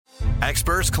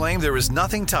Experts claim there is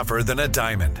nothing tougher than a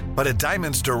diamond. But at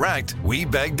Diamonds Direct, we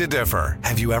beg to differ.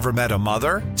 Have you ever met a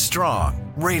mother?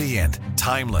 Strong, radiant,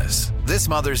 timeless. This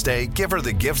Mother's Day, give her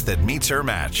the gift that meets her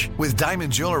match. With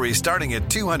diamond jewelry starting at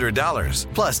 $200.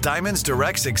 Plus Diamonds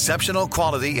Direct's exceptional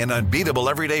quality and unbeatable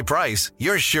everyday price,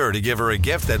 you're sure to give her a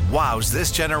gift that wows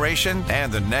this generation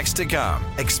and the next to come.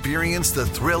 Experience the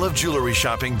thrill of jewelry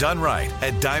shopping done right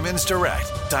at Diamonds Direct.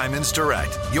 Diamonds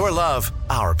Direct. Your love,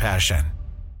 our passion.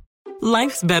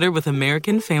 Life's better with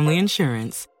American Family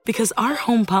Insurance because our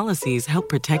home policies help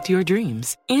protect your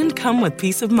dreams and come with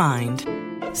peace of mind.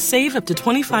 Save up to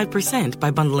 25% by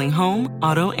bundling home,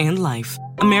 auto, and life.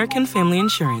 American Family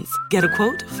Insurance. Get a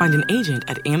quote, find an agent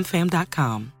at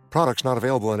amfam.com. Products not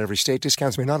available in every state.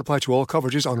 Discounts may not apply to all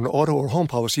coverages on an auto or home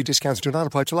policy. Discounts do not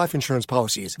apply to life insurance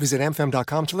policies. Visit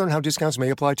amfam.com to learn how discounts may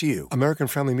apply to you. American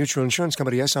Family Mutual Insurance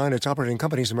Company, SI, and its operating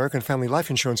companies, American Family Life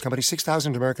Insurance Company,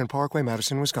 6000 American Parkway,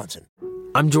 Madison, Wisconsin.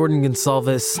 I'm Jordan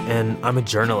Gonsalves, and I'm a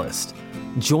journalist.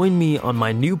 Join me on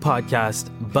my new podcast,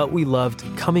 But We Loved,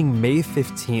 coming May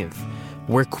 15th,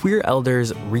 where queer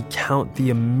elders recount the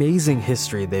amazing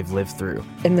history they've lived through.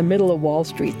 In the middle of Wall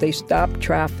Street, they stopped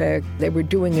traffic. They were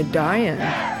doing a die-in.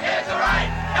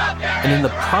 And in the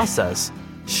process,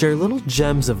 share little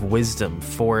gems of wisdom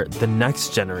for the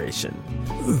next generation.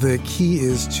 The key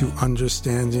is to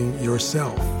understanding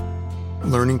yourself,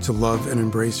 learning to love and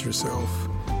embrace yourself.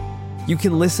 You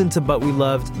can listen to But We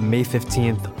Loved May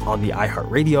 15th on the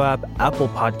iHeartRadio app, Apple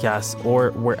Podcasts,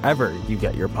 or wherever you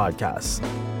get your podcasts.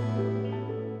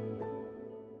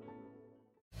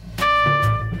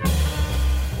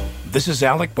 This is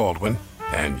Alec Baldwin,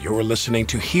 and you're listening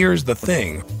to Here's the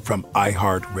Thing from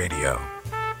iHeartRadio.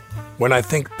 When I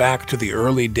think back to the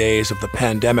early days of the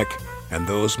pandemic and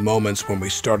those moments when we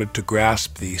started to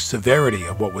grasp the severity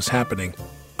of what was happening,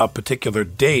 a particular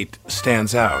date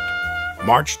stands out.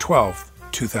 March 12th,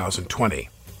 2020,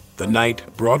 the night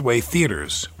Broadway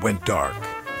theaters went dark.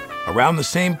 Around the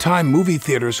same time, movie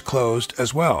theaters closed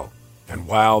as well. And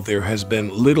while there has been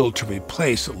little to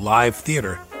replace live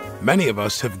theater, many of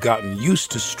us have gotten used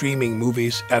to streaming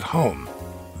movies at home,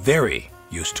 very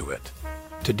used to it.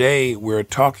 Today, we're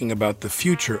talking about the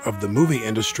future of the movie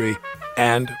industry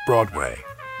and Broadway.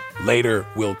 Later,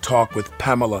 we'll talk with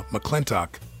Pamela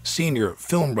McClintock, senior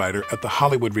film writer at The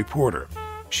Hollywood Reporter.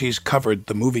 She's covered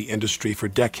the movie industry for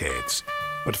decades.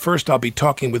 But first, I'll be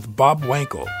talking with Bob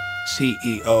Wankel,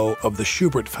 CEO of the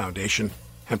Shubert Foundation,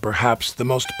 and perhaps the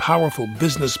most powerful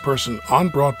business person on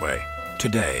Broadway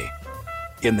today.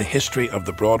 In the history of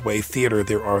the Broadway theater,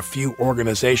 there are few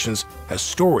organizations as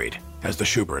storied as the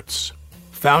Shuberts.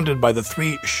 Founded by the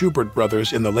three Shubert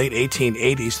brothers in the late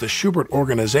 1880s, the Shubert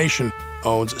Organization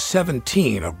owns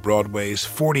 17 of Broadway's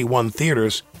 41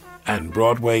 theaters, and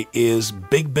Broadway is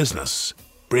big business,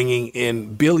 bringing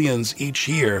in billions each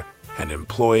year and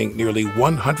employing nearly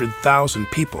 100,000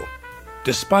 people.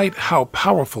 Despite how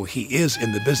powerful he is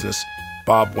in the business,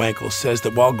 Bob Wankel says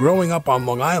that while growing up on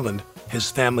Long Island, his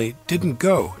family didn't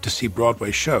go to see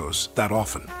Broadway shows that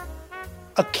often.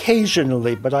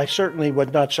 Occasionally, but I certainly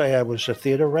would not say I was a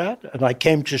theater rat. And I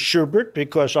came to Shubert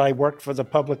because I worked for the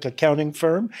public accounting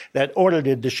firm that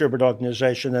audited the Shubert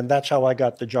Organization, and that's how I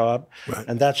got the job. Right.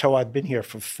 And that's how I've been here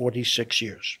for 46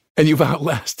 years. And you've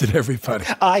outlasted everybody.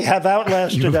 I have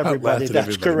outlasted everybody.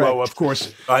 That's correct. Well, of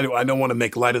course, I don't want to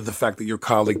make light of the fact that your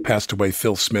colleague passed away,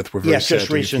 Phil Smith. We're very sad just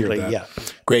to recently, hear that. yeah.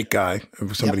 Great guy,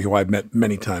 somebody who I've met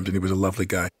many times, and he was a lovely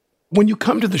guy. When you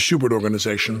come to the Shubert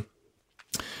Organization,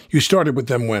 you started with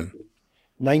them when?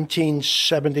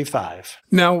 1975.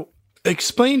 Now,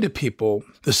 explain to people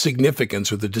the significance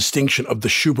or the distinction of the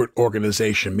Shubert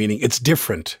Organization, meaning it's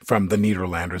different from the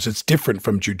Nederlanders. It's different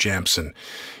from Jujamcyn.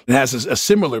 It has a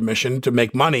similar mission to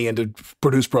make money and to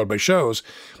produce Broadway shows,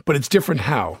 but it's different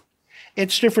how?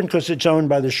 It's different because it's owned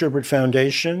by the Shubert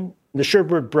Foundation. The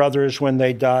Shubert brothers, when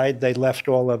they died, they left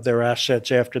all of their assets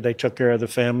after they took care of the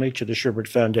family to the Shubert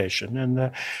Foundation. And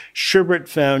the Shubert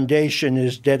Foundation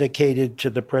is dedicated to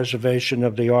the preservation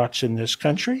of the arts in this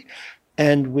country.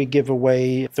 And we give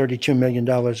away $32 million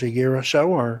a year or so,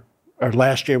 or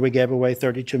last year we gave away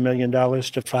 $32 million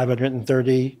to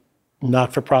 530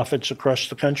 not-for-profits across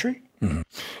the country. Mm-hmm.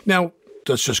 Now,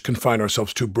 let's just confine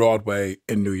ourselves to Broadway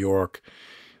in New York.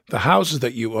 The houses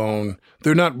that you own,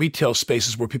 they're not retail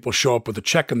spaces where people show up with a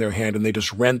check in their hand and they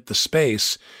just rent the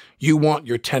space. You want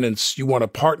your tenants, you want to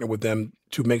partner with them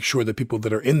to make sure that people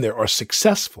that are in there are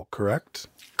successful, correct?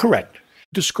 Correct.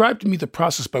 Describe to me the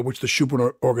process by which the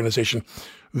Shubert Organization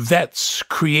vets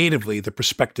creatively the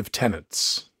prospective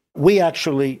tenants. We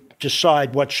actually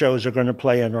decide what shows are going to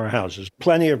play in our houses.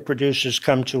 Plenty of producers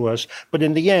come to us, but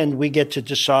in the end, we get to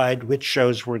decide which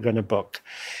shows we're going to book.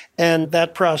 And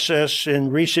that process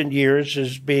in recent years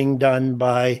is being done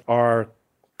by our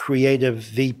creative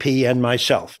VP and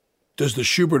myself. Does the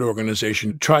Shubert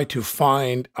organization try to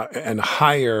find and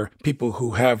hire people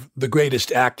who have the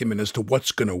greatest acumen as to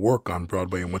what's going to work on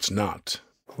Broadway and what's not?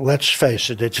 Let's face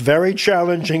it, it's very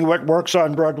challenging what works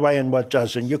on Broadway and what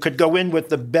doesn't. You could go in with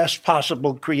the best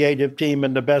possible creative team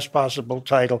and the best possible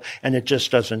title, and it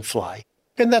just doesn't fly.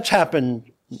 And that's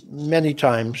happened many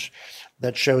times,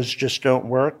 that shows just don't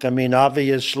work. I mean,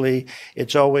 obviously,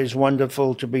 it's always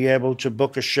wonderful to be able to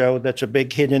book a show that's a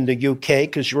big hit in the UK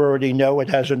because you already know it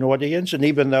has an audience. And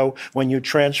even though when you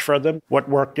transfer them, what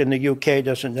worked in the UK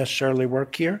doesn't necessarily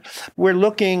work here. We're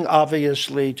looking,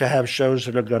 obviously, to have shows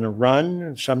that are going to run.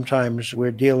 And sometimes we're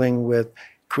dealing with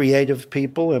creative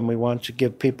people and we want to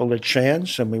give people a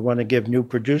chance and we want to give new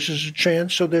producers a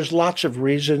chance. So there's lots of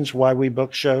reasons why we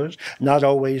book shows. Not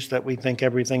always that we think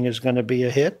everything is going to be a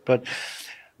hit, but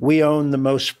we own the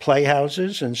most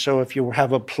playhouses. And so if you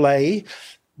have a play,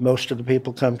 most of the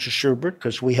people come to Shubert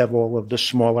because we have all of the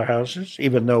smaller houses,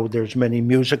 even though there's many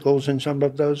musicals in some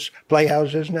of those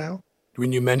playhouses now.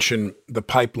 When you mention the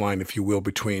pipeline, if you will,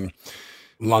 between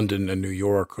London and New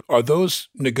York, are those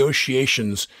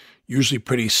negotiations usually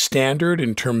pretty standard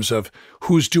in terms of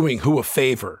who's doing who a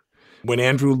favor? When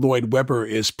Andrew Lloyd Webber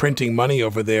is printing money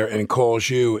over there and calls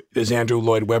you, is Andrew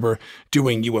Lloyd Webber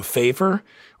doing you a favor?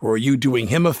 Or are you doing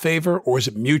him a favor? Or is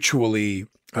it mutually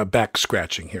back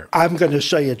scratching here? I'm going to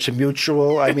say it's a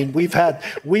mutual. I mean,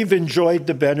 we've enjoyed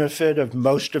the benefit of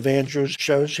most of Andrew's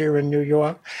shows here in New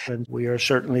York. And we are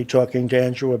certainly talking to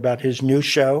Andrew about his new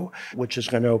show, which is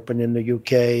going to open in the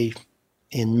UK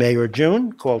in May or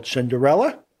June, called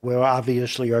Cinderella. We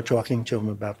obviously are talking to him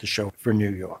about the show for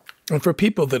New York. And for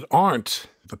people that aren't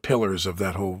the pillars of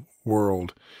that whole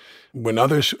world, when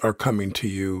others are coming to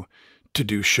you to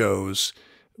do shows,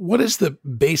 what is the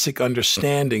basic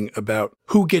understanding about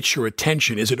who gets your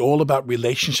attention? Is it all about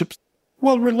relationships?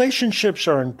 Well, relationships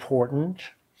are important.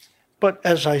 But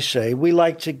as I say, we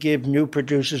like to give new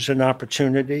producers an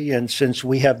opportunity. And since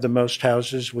we have the most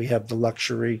houses, we have the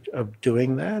luxury of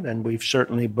doing that. And we've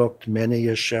certainly booked many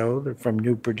a show from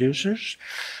new producers.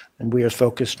 And we are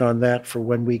focused on that for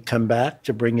when we come back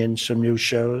to bring in some new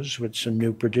shows with some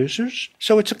new producers.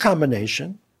 So it's a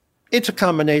combination. It's a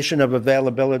combination of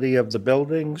availability of the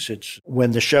buildings. It's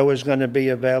when the show is going to be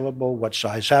available, what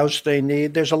size house they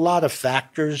need. There's a lot of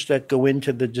factors that go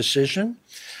into the decision.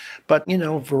 But,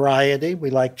 variety, we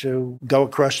like to go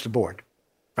across the board.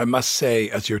 I must say,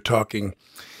 as you're talking,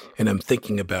 and I'm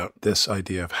thinking about this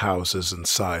idea of houses and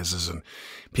sizes, and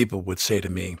people would say to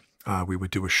me, we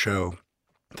would do a show.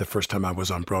 The first time I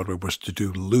was on Broadway was to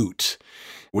do Loot.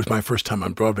 It was my first time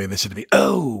on Broadway, and they said to me,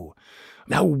 "Oh,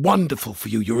 how wonderful for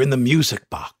you. You're in the Music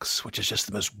Box, which is just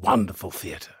the most wonderful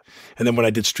theater." And then when I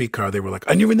did Streetcar, they were like,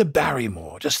 "And you're in the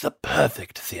Barrymore, just the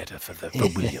perfect theater for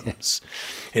Williams."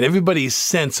 And everybody's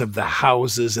sense of the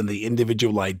houses and the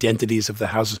individual identities of the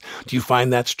houses, do you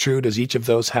find that's true? Does each of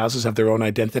those houses have their own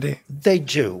identity? They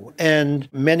do. And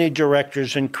many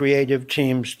directors and creative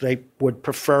teams, they would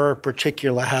prefer a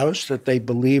particular house that they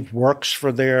believe works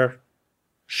for their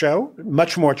show.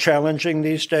 Much more challenging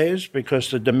these days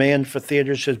because the demand for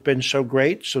theaters has been so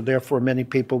great. So therefore, many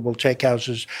people will take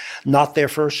houses not their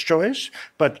first choice.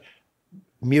 But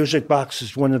Music Box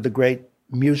is one of the great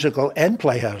musical and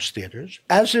playhouse theaters,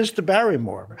 as is the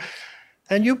Barrymore.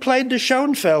 And you played the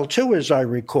Schoenfeld, too, as I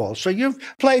recall. So you've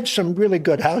played some really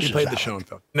good houses. You played the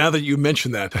Schoenfeld. Now that you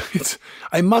mention that,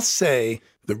 I must say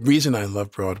the reason I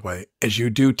love Broadway is you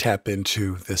do tap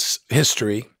into this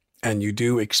history. And you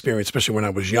do experience, especially when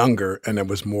I was younger and I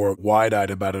was more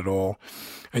wide-eyed about it all,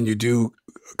 and you do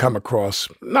come across,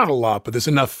 not a lot, but there's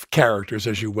enough characters,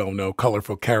 as you well know,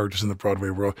 colorful characters in the Broadway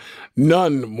world,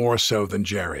 none more so than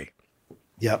Jerry.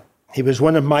 Yep. He was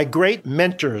one of my great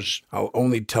mentors. I'll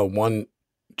only tell one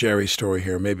Jerry story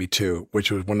here, maybe two,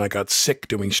 which was when I got sick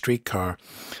doing Streetcar,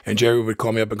 and Jerry would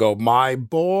call me up and go, "My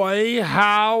boy,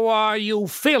 how are you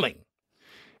feeling?"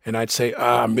 And I'd say,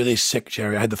 "I'm really sick,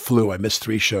 Jerry. I had the flu. I missed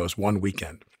 3 shows one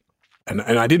weekend." And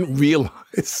I didn't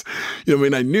realize,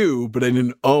 I knew, but I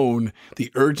didn't own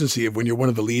the urgency of when you're one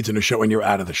of the leads in a show and you're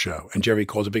out of the show. And Jerry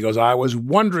calls up and goes, "I was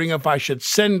wondering if I should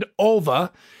send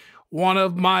over one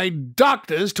of my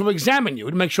doctors to examine you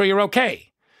to make sure you're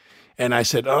okay." And I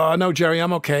said, "Oh, no, Jerry,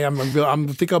 I'm okay. I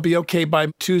think I'll be okay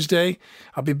by Tuesday.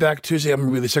 I'll be back Tuesday.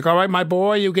 I'm really sick. All right, my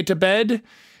boy, you get to bed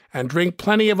and drink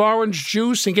plenty of orange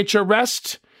juice and get your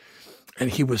rest. And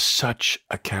he was such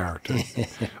a character.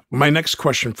 My next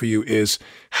question for you is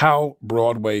how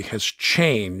Broadway has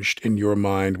changed in your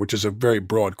mind, which is a very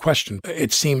broad question.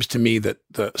 It seems to me that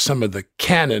some of the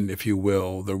canon, if you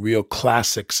will, the real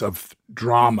classics of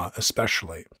drama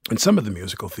especially, and some of the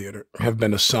musical theater have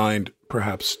been assigned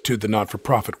perhaps to the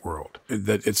not-for-profit world,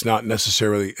 that it's not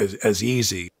necessarily as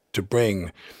easy to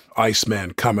bring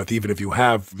Iceman Cometh, even if you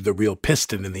have the real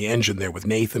piston in the engine there with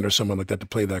Nathan or someone like that to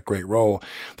play that great role,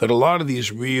 that a lot of these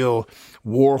real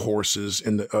war horses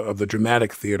of the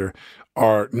dramatic theater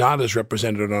are not as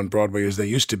represented on Broadway as they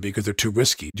used to be because they're too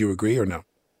risky. Do you agree or no?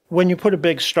 When you put a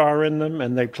big star in them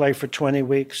and they play for 20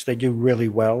 weeks, they do really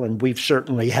well. And we've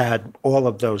certainly had all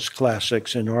of those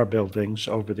classics in our buildings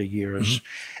over the years.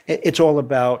 Mm-hmm. It's all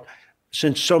about,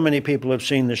 since so many people have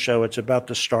seen the show, it's about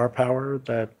the star power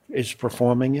that is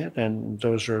performing it. And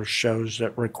those are shows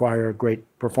that require great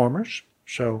performers.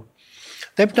 So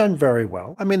they've done very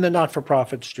well. I mean, the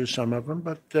not-for-profits do some of them,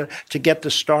 but to get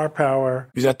the star power.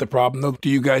 Is that the problem, though? Do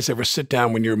you guys ever sit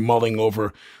down when you're mulling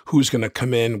over who's going to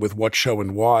come in with what show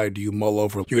and why? Do you mull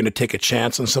over, you're going to take a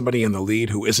chance on somebody in the lead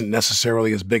who isn't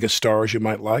necessarily as big a star as you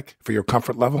might like for your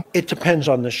comfort level? It depends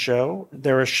on the show.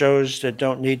 There are shows that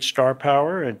don't need star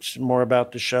power. It's more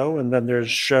about the show. And then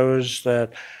there's shows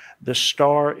that the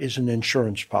star is an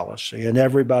insurance policy, and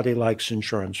everybody likes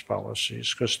insurance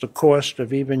policies because the cost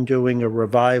of even doing a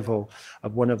revival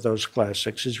of one of those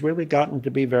classics has really gotten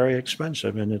to be very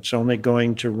expensive, and it's only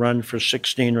going to run for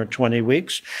 16 or 20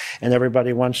 weeks, and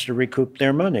everybody wants to recoup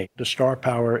their money. The star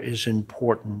power is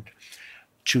important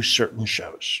to certain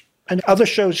shows. And other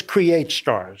shows create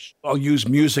stars. I'll use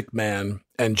Music Man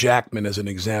and Jackman as an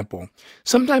example.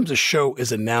 Sometimes a show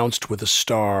is announced with a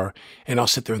star, and I'll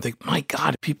sit there and think, my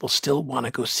God, people still want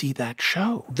to go see that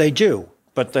show. They do,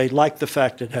 but they like the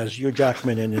fact it has Hugh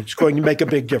Jackman in it. It's going to make a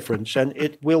big difference, and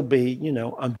it will be,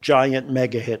 a giant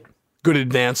mega hit. Good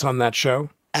advance on that show?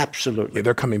 Absolutely. Yeah,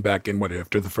 they're coming back in,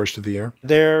 after the first of the year?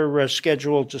 They're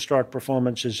scheduled to start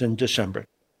performances in December.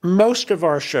 Most of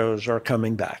our shows are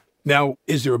coming back. Now,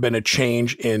 has there been a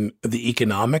change in the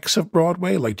economics of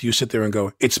Broadway? Like, do you sit there and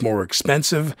go, it's more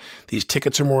expensive, these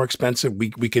tickets are more expensive, we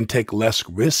can take less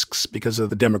risks because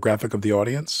of the demographic of the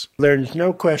audience? There's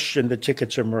no question the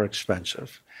tickets are more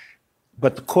expensive,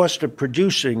 but the cost of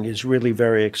producing is really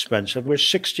very expensive. We're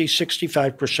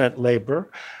 65%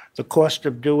 labor. The cost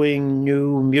of doing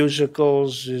new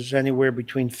musicals is anywhere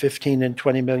between $15 and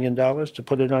 $20 million to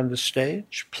put it on the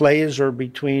stage. Plays are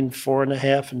between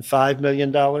 $4.5 and $5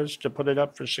 million to put it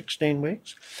up for 16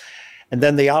 weeks. And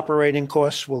then the operating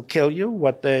costs will kill you,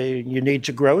 what you need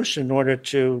to gross in order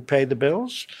to pay the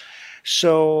bills.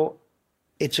 So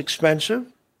it's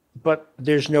expensive, but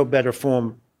there's no better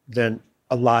form than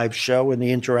a live show and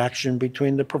the interaction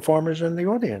between the performers and the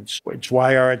audience. It's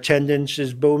why our attendance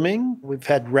is booming. We've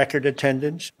had record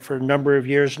attendance for a number of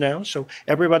years now, so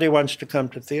everybody wants to come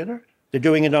to theater. They're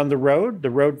doing it on the road. The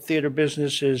road theater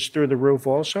business is through the roof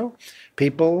also.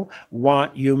 People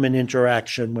want human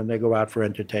interaction when they go out for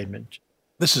entertainment.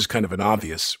 This is kind of an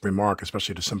obvious remark,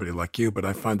 especially to somebody like you, but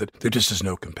I find that there just is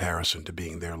no comparison to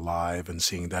being there live and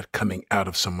seeing that coming out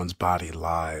of someone's body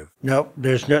live. No,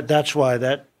 there's no. That's why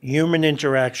that human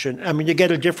interaction, you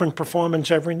get a different performance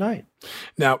every night.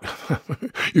 Now,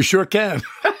 you sure can.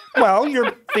 Well,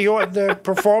 the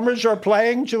performers are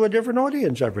playing to a different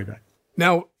audience every night.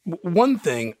 Now, one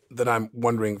thing that I'm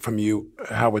wondering from you,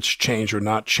 how it's changed or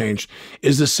not changed,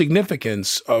 is the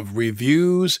significance of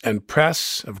reviews and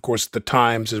press. Of course, the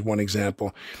Times is one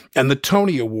example, and the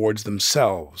Tony Awards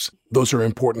themselves. Those are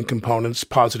important components,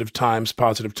 positive Times,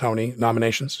 positive Tony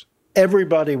nominations.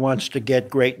 Everybody wants to get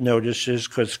great notices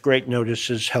because great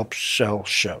notices help sell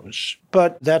shows.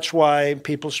 But that's why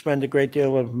people spend a great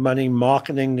deal of money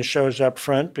marketing the shows up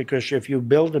front, because if you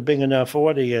build a big enough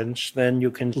audience, then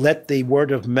you can let the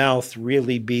word of mouth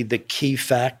really be the key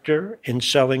factor in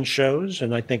selling shows.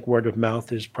 And I think word of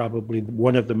mouth is probably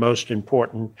one of the most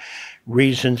important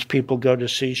reasons people go to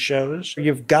see shows.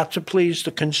 You've got to please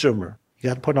the consumer.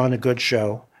 You got to put on a good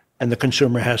show. And the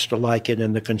consumer has to like it,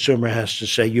 and the consumer has to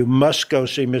say, you must go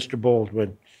see Mr.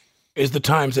 Baldwin. Is the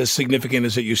Times as significant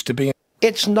as it used to be?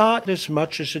 It's not as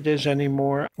much as it is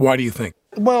anymore. Why do you think?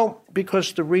 Well,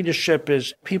 because the readership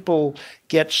people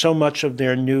get so much of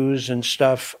their news and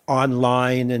stuff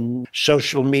online and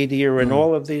social media and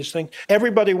all of these things.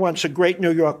 Everybody wants a great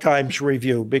New York Times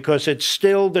review because it's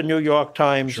still the New York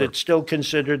Times. Sure. It's still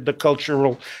considered the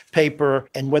cultural paper.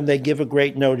 And when they give a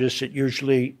great notice, it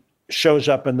usually shows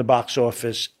up in the box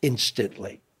office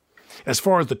instantly. As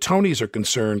far as the Tonys are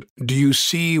concerned, do you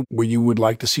see where you would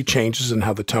like to see changes in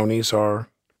how the Tonys are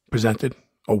presented,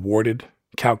 awarded,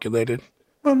 calculated?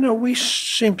 Well, no, we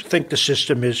seem to think the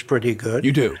system is pretty good.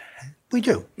 You do? We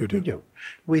do. You do? We do.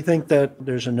 We think that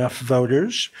there's enough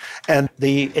voters, and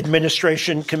the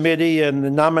administration committee and the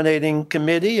nominating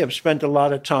committee have spent a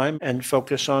lot of time and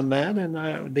focus on that,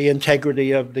 and the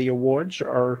integrity of the awards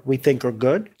we think are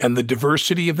good. And the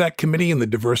diversity of that committee and the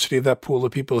diversity of that pool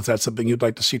of people, is that something you'd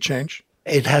like to see change?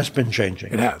 It has been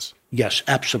changing. It has? Yes,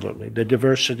 absolutely. The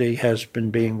diversity has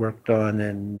been being worked on,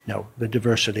 and no, the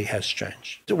diversity has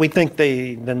changed. We think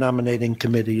the nominating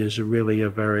committee is really a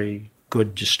very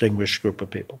good, distinguished group of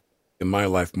people. In my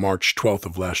life, March 12th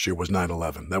of last year was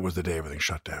 9/11. That was the day everything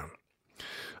shut down.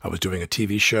 I was doing a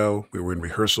TV show. We were in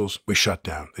rehearsals. We shut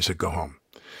down. They said, go home.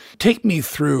 Take me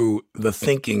through the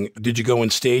thinking. Did you go in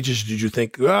stages? Did you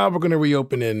think, we're going to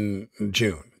reopen in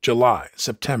June, July,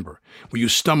 September? Were you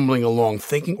stumbling along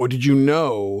thinking, or did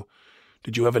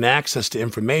you have an access to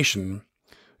information,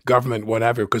 government,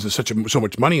 whatever, because there's so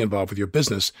much money involved with your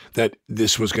business, that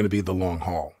this was going to be the long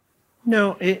haul?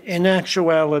 No, in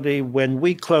actuality, when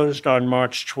we closed on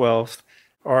March 12th,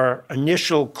 our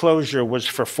initial closure was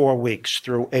for 4 weeks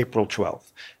through April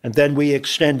 12th, and then we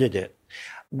extended it.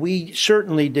 We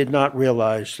certainly did not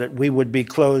realize that we would be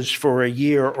closed for a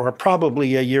year or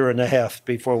probably a year and a half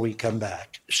before we come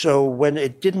back. So when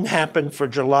it didn't happen for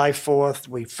July 4th,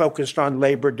 we focused on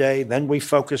Labor Day, then we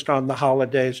focused on the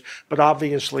holidays. But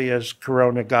obviously, as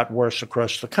Corona got worse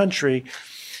across the country,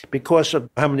 because of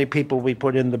how many people we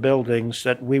put in the buildings,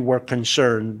 that we were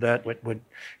concerned that it would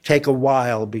take a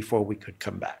while before we could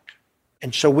come back.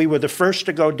 And so we were the first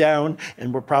to go down,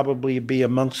 and we'll probably be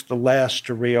amongst the last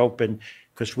to reopen,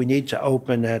 because we need to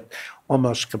open at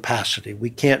almost capacity. We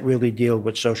can't really deal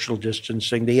with social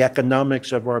distancing. The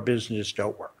economics of our business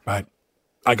don't work. Right.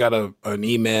 I got an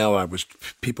email.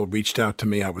 People reached out to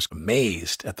me. I was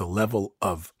amazed at the level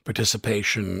of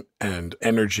participation and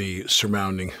energy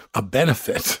surrounding a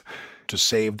benefit to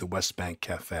save the West Bank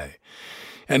Cafe.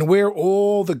 And where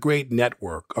all the great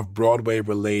network of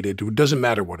Broadway-related, it doesn't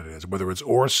matter what it is, whether it's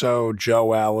Orso,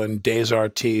 Joe Allen, Des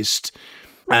Artistes,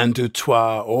 and Du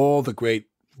Toit, all the great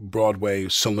Broadway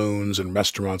saloons and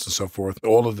restaurants and so forth,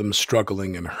 all of them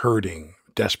struggling and hurting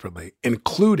desperately,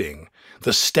 including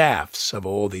the staffs of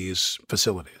all these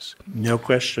facilities. No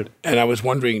question. And I was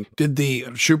wondering, did the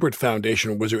Shubert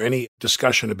Foundation, was there any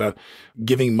discussion about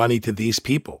giving money to these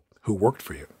people who worked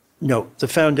for you? No, the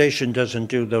foundation doesn't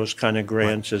do those kind of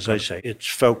grants, as I say. It's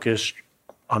focused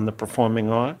on the performing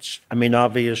arts. I mean,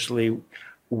 obviously,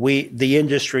 the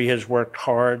industry has worked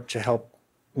hard to help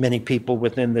many people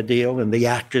within the deal, and the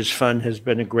Actors Fund has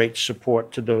been a great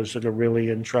support to those that are really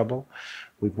in trouble.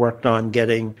 We've worked on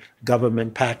getting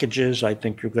government packages. I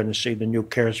think you're going to see the new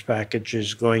CARES package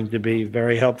is going to be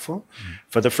very helpful.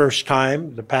 For the first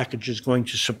time, the package is going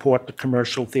to support the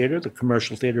commercial theater. The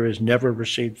commercial theater has never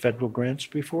received federal grants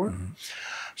before.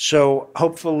 So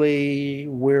hopefully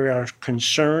we are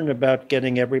concerned about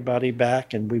getting everybody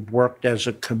back, and we've worked as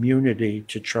a community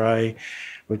to try.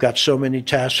 We've got so many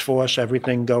task force,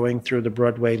 everything going through the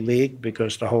Broadway League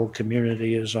because the whole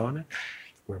community is on it.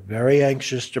 We're very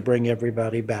anxious to bring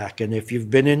everybody back. And if you've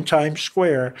been in Times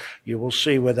Square, you will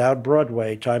see without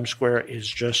Broadway, Times Square is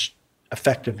just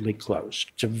effectively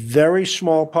closed. It's a very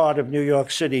small part of New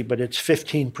York City, but it's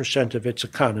 15% of its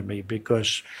economy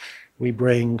because we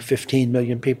bring 15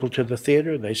 million people to the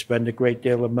theater. They spend a great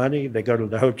deal of money. They go to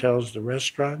the hotels, the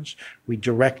restaurants. We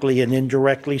directly and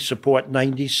indirectly support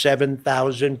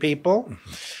 97,000 people.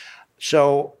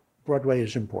 So Broadway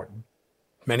is important.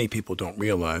 Many people don't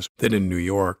realize that in New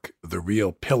York, the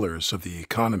real pillars of the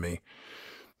economy,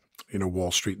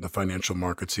 Wall Street and the financial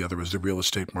markets, the other is the real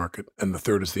estate market, and the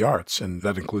third is the arts, and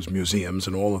that includes museums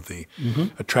and all of the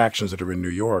attractions that are in New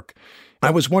York.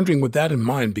 I was wondering, with that in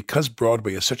mind, because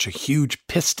Broadway is such a huge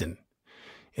piston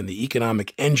in the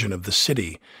economic engine of the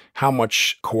city, how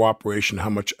much cooperation,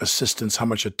 how much assistance, how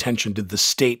much attention did the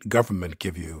state government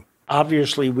give you?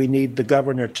 Obviously, we need the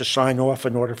governor to sign off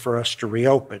in order for us to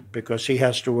reopen because he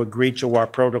has to agree to our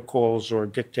protocols or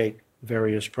dictate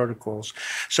various protocols.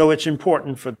 So it's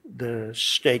important for the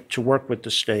state to work with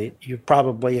the state. You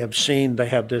probably have seen they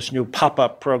have this new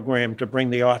pop-up program to bring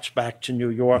the arts back to New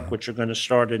York, which are going to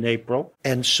start in April.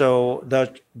 And so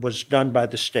that was done by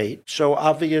the state. So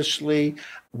obviously,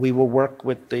 we will work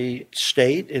with the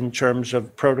state in terms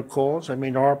of protocols. I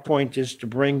mean, our point is to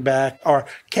bring back our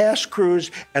cast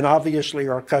crews and obviously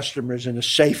our customers in a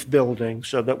safe building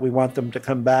so that we want them to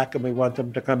come back, and we want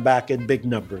them to come back in big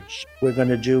numbers. We're going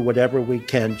to do whatever we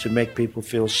can to make people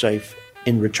feel safe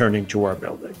in returning to our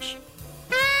buildings.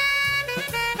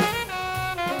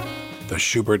 The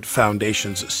Shubert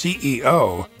Foundation's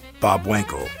CEO, Bob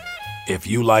Wankel, If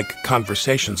you like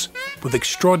conversations with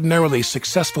extraordinarily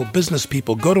successful business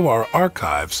people, go to our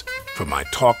archives for my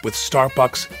talk with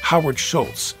Starbucks' Howard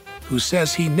Schultz, who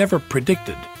says he never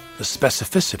predicted the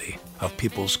specificity of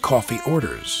people's coffee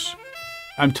orders.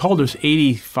 I'm told there's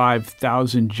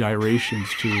 85,000 gyrations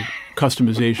to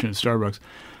customization at Starbucks.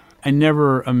 I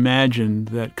never imagined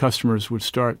that customers would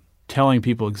start telling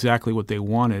people exactly what they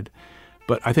wanted.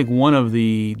 But I think one of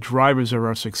the drivers of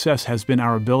our success has been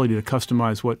our ability to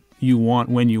customize what you want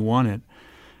when you want it.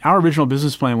 Our original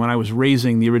business plan when I was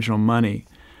raising the original money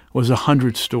was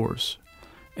 100 stores.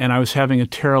 And I was having a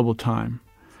terrible time.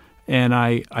 And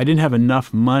I didn't have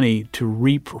enough money to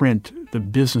reprint the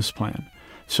business plan.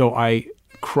 So I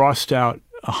crossed out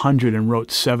 100 and wrote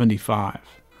 75.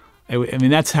 I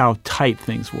mean, that's how tight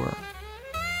things were.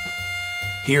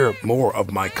 Hear more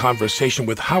of my conversation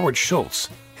with Howard Schultz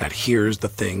at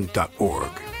here'sthething.org.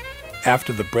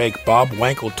 After the break, Bob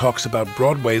Wankel talks about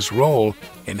Broadway's role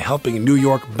in helping New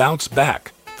York bounce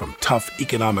back from tough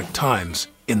economic times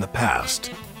in the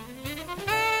past.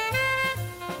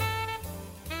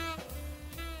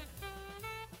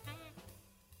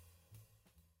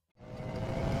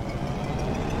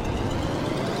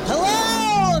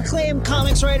 Acclaimed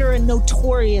comics writer and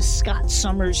notorious Scott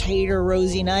Summers hater,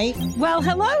 Rosie Knight. Well,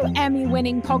 hello,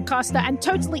 Emmy-winning podcaster and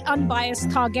totally unbiased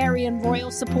Targaryen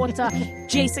royal supporter,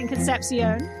 Jason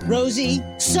Concepcion. Rosie,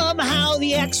 somehow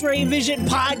the X-Ray Vision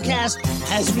podcast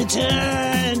has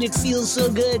returned. It feels so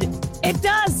good. It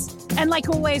does. And like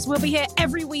always, we'll be here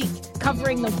every week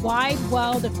covering the wide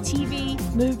world of TV,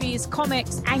 movies,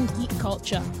 comics, and geek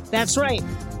culture. That's right.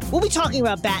 We'll be talking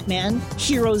about Batman,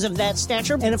 heroes of that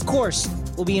stature, and of course,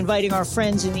 we'll be inviting our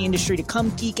friends in the industry to come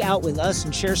geek out with us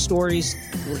and share stories.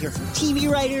 We'll hear from TV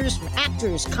writers, from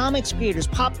actors, comics creators,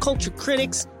 pop culture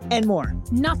critics, and more.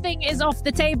 Nothing is off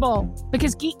the table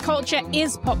because geek culture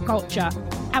is pop culture,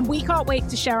 and we can't wait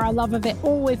to share our love of it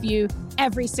all with you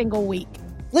every single week.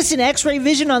 Listen to X-Ray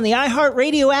Vision on the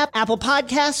iHeartRadio app, Apple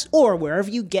Podcasts, or wherever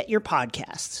you get your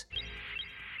podcasts.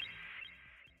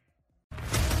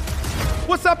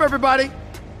 What's up, everybody?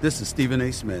 This is Stephen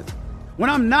A. Smith. When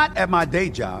I'm not at my day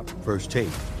job, First Take,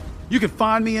 you can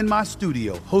find me in my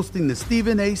studio hosting the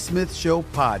Stephen A. Smith Show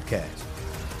podcast.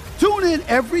 Tune in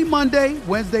every Monday,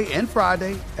 Wednesday, and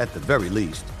Friday, at the very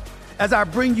least, as I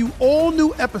bring you all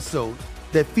new episodes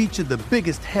that feature the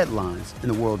biggest headlines in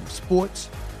the world of sports,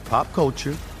 pop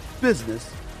culture,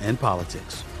 business, and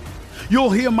politics.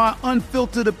 You'll hear my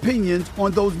unfiltered opinions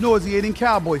on those nauseating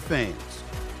Cowboy fans,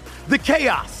 the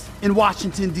chaos in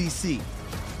Washington, D.C.,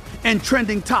 and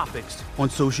trending topics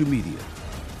on social media,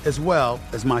 as well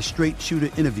as my straight shooter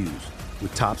interviews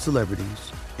with top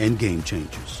celebrities and game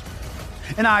changers.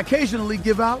 And I occasionally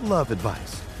give out love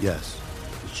advice. Yes,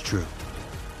 it's true.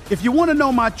 If you want to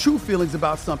know my true feelings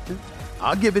about something,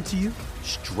 I'll give it to you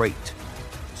straight.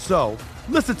 So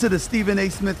listen to the Stephen A.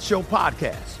 Smith Show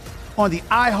podcast on the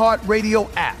iHeartRadio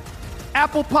app,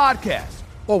 Apple Podcasts,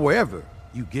 or wherever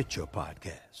you get your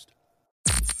podcast.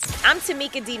 I'm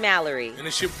Tamika D. Mallory. And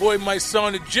it's your boy, my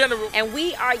son, the General. And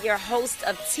we are your hosts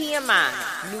of TMI.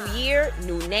 New year,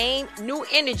 new name, new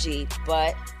energy,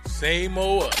 but same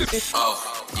old us.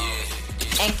 Oh,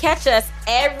 yeah. And catch us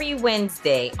every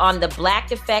Wednesday on the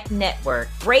Black Effect Network,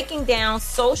 breaking down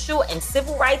social and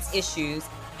civil rights issues,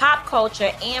 pop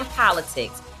culture, and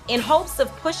politics in hopes of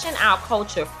pushing our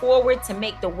culture forward to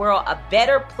make the world a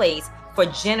better place for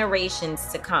generations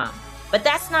to come. But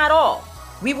that's not all.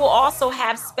 We will also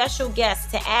have special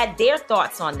guests to add their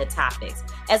thoughts on the topics,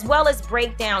 as well as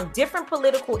break down different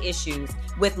political issues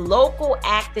with local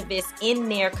activists in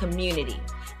their community.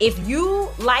 If you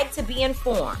like to be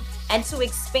informed and to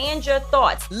expand your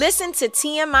thoughts, listen to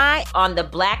TMI on the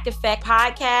Black Effect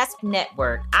Podcast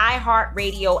Network,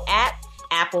 iHeartRadio app,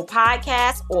 Apple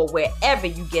Podcasts, or wherever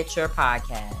you get your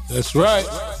podcasts. That's right.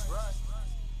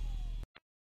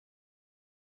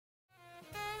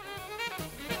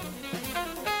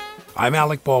 I'm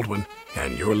Alec Baldwin,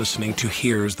 and you're listening to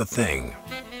Here's the Thing.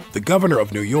 The governor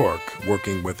of New York,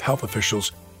 working with health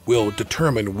officials, will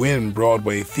determine when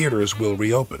Broadway theaters will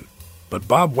reopen. But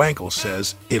Bob Wankel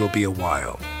says it'll be a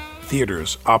while.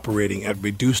 Theaters operating at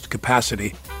reduced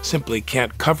capacity simply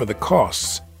can't cover the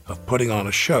costs of putting on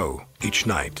a show each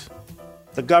night.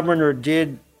 The governor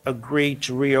did agree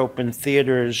to reopen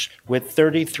theaters with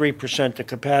 33% of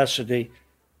capacity,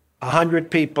 100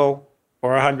 people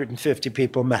or 150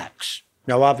 people max.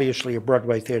 Now, obviously, a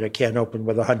Broadway theater can't open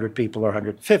with 100 people or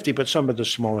 150, but some of the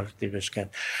smaller theaters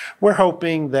can. We're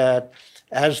hoping that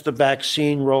as the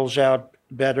vaccine rolls out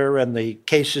better and the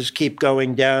cases keep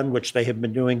going down, which they have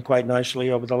been doing quite nicely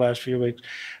over the last few weeks,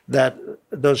 that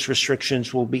those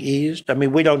restrictions will be eased. I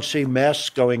mean, we don't see masks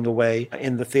going away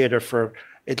in the theater for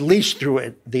at least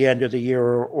through the end of the year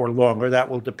or longer. That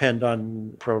will depend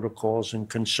on protocols and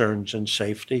concerns and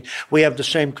safety. We have the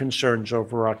same concerns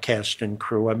over our cast and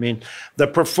crew. I mean, the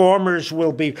performers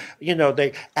will be,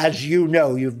 as you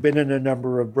know, you've been in a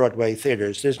number of Broadway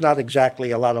theaters. There's not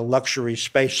exactly a lot of luxury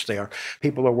space there.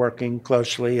 People are working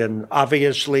closely, and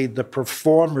obviously the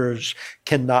performers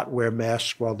cannot wear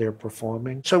masks while they're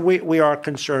performing. So we are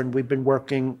concerned. We've been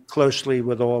working closely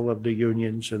with all of the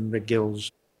unions and the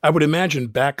guilds. I would imagine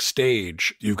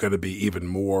backstage, you've got to be even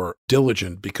more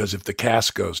diligent because if the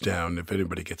cast goes down, if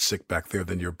anybody gets sick back there,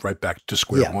 then you're right back to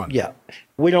square one. Yeah.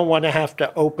 We don't want to have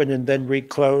to open and then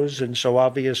reclose. And so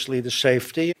obviously the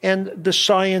safety and the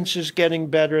science is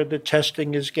getting better. The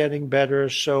testing is getting better.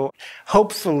 So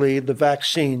hopefully the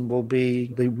vaccine will be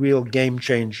the real game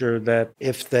changer that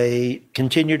if they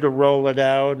continue to roll it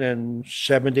out and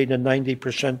 70 to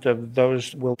 90% of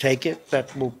those will take it,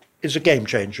 is a game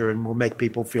changer and will make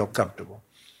people feel comfortable.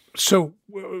 So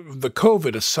the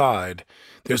COVID aside,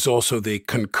 there's also the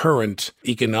concurrent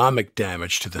economic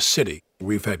damage to the city.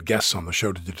 We've had guests on the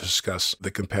show to discuss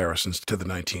the comparisons to the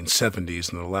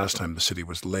 1970s and the last time the city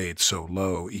was laid so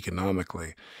low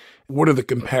economically. What are the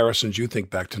comparisons you think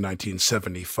back to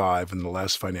 1975 and the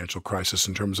last financial crisis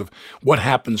in terms of what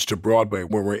happens to Broadway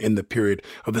when we're in the period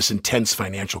of this intense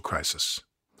financial crisis?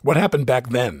 What happened back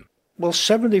then? Well,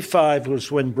 75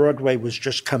 was when Broadway was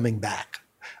just coming back.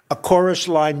 A chorus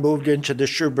line moved into the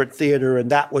Shubert Theater,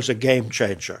 and that was a game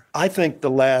changer. I think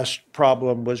the last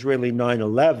problem was really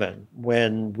 9/11,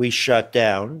 when we shut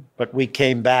down, but we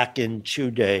came back in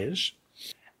 2 days.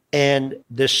 And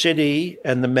the city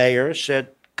and the mayor said,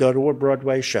 go to a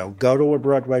Broadway show, go to a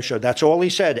Broadway show. That's all he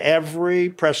said. Every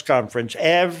press conference,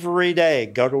 every day,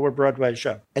 go to a Broadway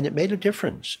show. And it made a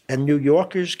difference. And New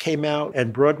Yorkers came out,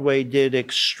 and Broadway did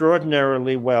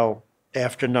extraordinarily well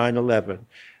after 9/11.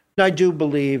 I do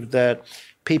believe that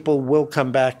people will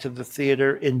come back to the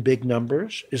theater in big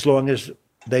numbers as long as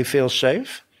they feel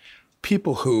safe.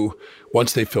 People who,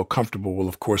 once they feel comfortable, will,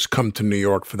 of course, come to New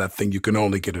York for that thing you can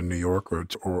only get in New York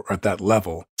or at that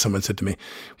level. Someone said to me,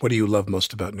 what do you love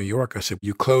most about New York? I said,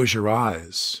 you close your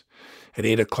eyes at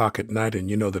 8 o'clock at night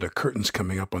and you know that a curtain's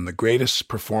coming up on the greatest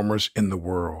performers in the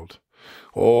world,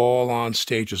 all on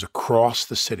stages across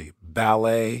the city,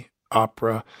 ballet,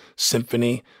 opera,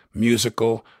 symphony,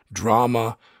 musical,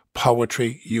 drama,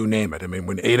 poetry, you name it. I mean,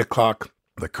 when 8 o'clock,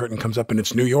 the curtain comes up and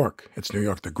it's New York. It's New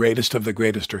York. The greatest of the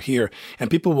greatest are here.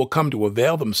 And people will come to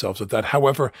avail themselves of that.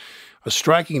 However, a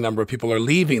striking number of people are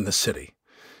leaving the city.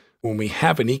 When we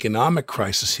have an economic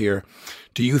crisis here,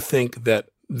 do you think that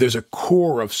there's a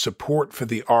core of support for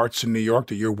the arts in New York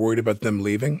that you're worried about them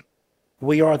leaving?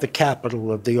 We are the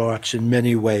capital of the arts in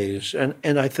many ways,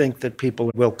 and I think that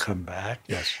people will come back.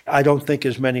 Yes. I don't think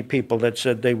as many people that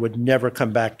said they would never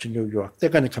come back to New York.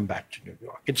 They're going to come back to New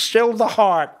York. It's still the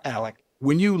heart, Alec.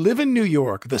 When you live in New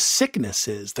York, the sickness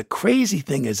is, the crazy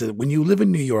thing is that when you live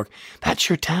in New York, that's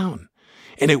your town.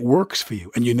 And it works for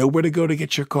you. And you know where to go to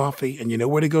get your coffee, and you know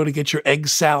where to go to get your egg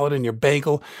salad and your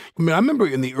bagel. I mean, I remember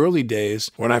in the early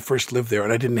days when I first lived there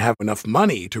and I didn't have enough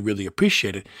money to really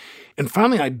appreciate it. And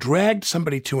finally, I dragged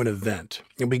somebody to an event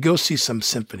and we go see some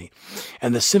symphony.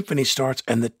 And the symphony starts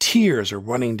and the tears are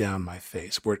running down my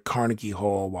face. We're at Carnegie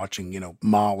Hall watching,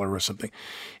 Mahler or something.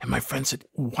 And my friend said,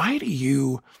 why do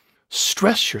you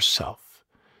stress yourself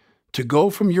to go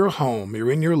from your home,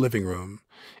 you're in your living room,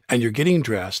 and you're getting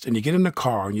dressed, and you get in a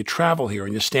car, and you travel here,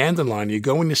 and you stand in line, and you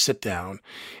go and you sit down.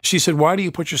 She said, why do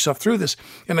you put yourself through this?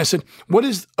 And I said, what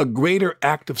is a greater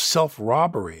act of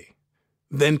self-robbery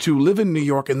than to live in New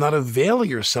York and not avail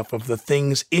yourself of the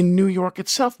things in New York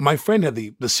itself? My friend had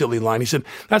the silly line. He said,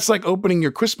 that's like opening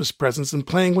your Christmas presents and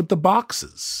playing with the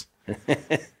boxes.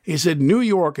 He said, New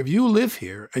York, if you live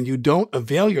here and you don't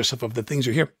avail yourself of the things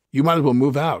you're here, you might as well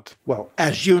move out. Well,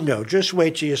 as you know, just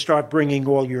wait till you start bringing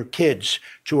all your kids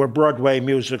to a Broadway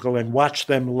musical and watch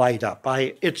them light up.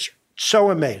 It's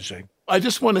so amazing. I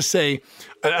just want to say,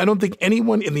 I don't think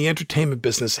anyone in the entertainment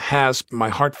business has my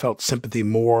heartfelt sympathy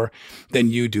more than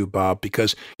you do, Bob,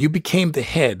 because you became the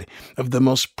head of the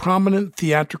most prominent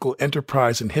theatrical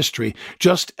enterprise in history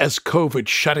just as COVID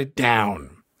shut it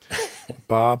down.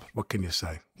 Bob, what can you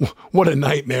say? What a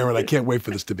nightmare, and I can't wait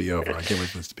for this to be over.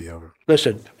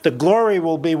 Listen, the glory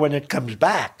will be when it comes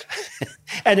back,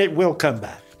 and it will come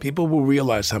back. People will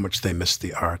realize how much they miss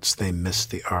the arts. They miss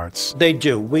the arts. They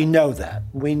do. We know that.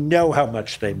 We know how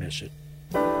much they miss it.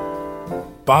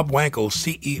 Bob Wankel,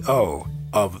 CEO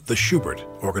of the Shubert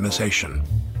Organization.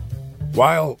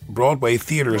 While Broadway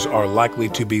theaters are likely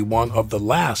to be one of the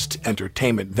last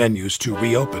entertainment venues to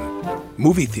reopen,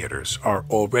 movie theaters are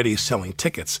already selling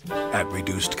tickets at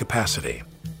reduced capacity.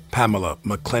 Pamela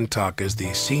McClintock is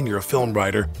the senior film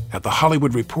writer at The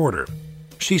Hollywood Reporter.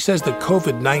 She says that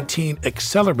COVID-19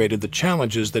 accelerated the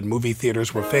challenges that movie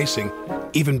theaters were facing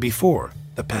even before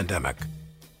the pandemic.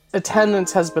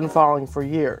 Attendance has been falling for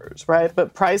years, right?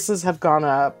 But prices have gone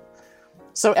up.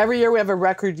 So every year we have a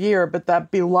record year, but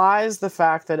that belies the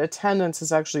fact that attendance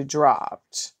has actually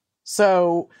dropped.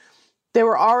 So they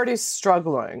were already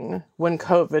struggling when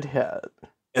COVID hit.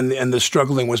 And the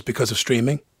struggling was because of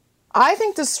streaming? I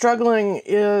think the struggling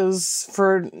is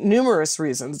for numerous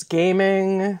reasons.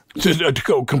 Gaming. So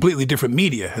a completely different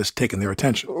media has taken their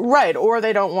attention. Right, or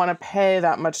they don't want to pay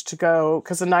that much to go,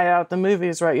 because a night out at the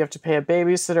movies, right, you have to pay a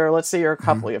babysitter. Let's say you're a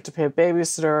couple, you have to pay a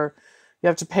babysitter. You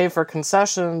have to pay for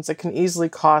concessions. It can easily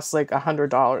cost like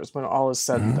 $100 when all is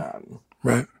said and done.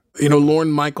 Right. You know, Lorne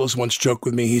Michaels once joked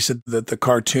with me. He said that the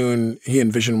cartoon he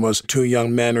envisioned was two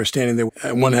young men are standing there.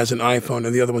 And one has an iPhone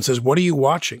and the other one says, "What are you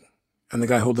watching?" And the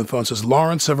guy holding the phone says,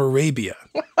 "Lawrence of Arabia,"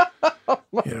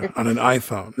 on an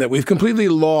iPhone. That we've completely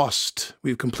lost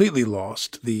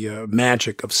the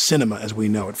magic of cinema as we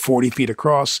know it. 40 feet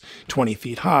across, 20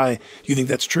 feet high. You think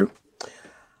that's true?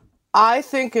 I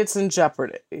think it's in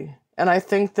jeopardy. And I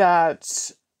think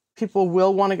that people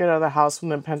will want to get out of the house when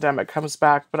the pandemic comes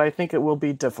back, but I think it will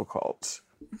be difficult.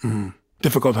 Mm-hmm.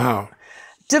 Difficult how?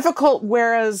 Difficult,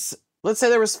 whereas, let's say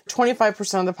there was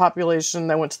 25% of the population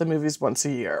that went to the movies once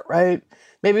a year, right?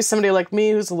 Maybe somebody like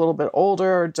me who's a little bit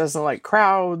older, doesn't like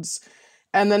crowds.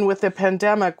 And then with the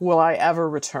pandemic, will I ever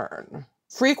return?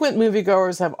 Frequent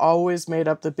moviegoers have always made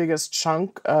up the biggest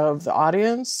chunk of the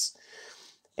audience.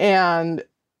 And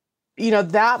you know,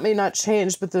 that may not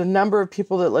change, but the number of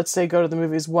people that, let's say, go to the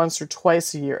movies once or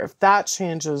twice a year, if that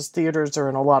changes, theaters are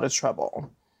in a lot of trouble.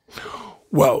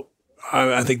 Well,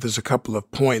 I think there's a couple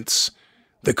of points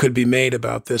that could be made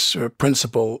about this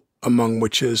principle, among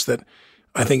which is that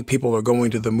I think people are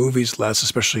going to the movies less,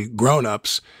 especially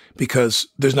grown-ups, because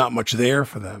there's not much there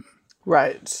for them.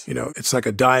 Right. You know, it's like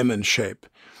a diamond shape.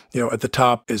 You know, at the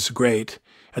top is great.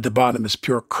 At the bottom is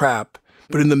pure crap.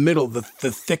 But in the middle, the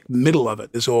thick middle of it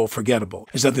is all forgettable.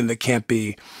 It's something that can't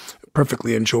be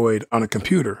perfectly enjoyed on a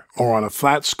computer or on a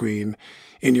flat screen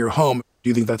in your home. Do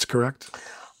you think that's correct?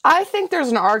 I think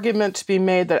there's an argument to be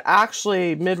made that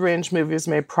actually mid-range movies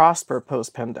may prosper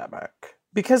post-pandemic.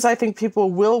 Because I think people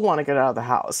will want to get out of the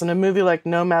house. And a movie like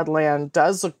Nomadland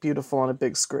does look beautiful on a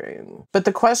big screen. But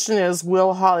the question is,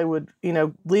 will Hollywood,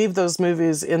 leave those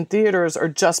movies in theaters or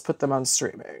just put them on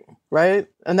streaming, right?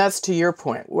 And that's to your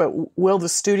point. Will the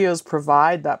studios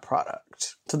provide that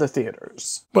product to the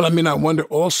theaters? Well, I mean, I wonder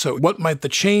also, what might the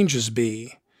changes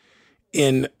be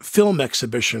in film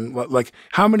exhibition? Like,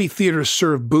 how many theaters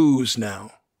serve booze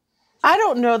now? I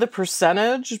don't know the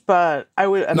percentage, but I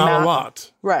would imagine... Not a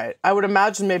lot. Right. I would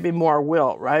imagine maybe more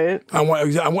will, right? I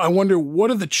wonder, what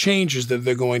are the changes that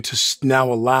they're going to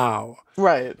now allow?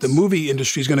 Right. The movie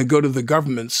industry is going to go to the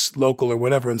governments, local or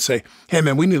whatever, and say, hey,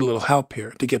 man, we need a little help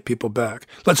here to get people back.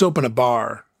 Let's open a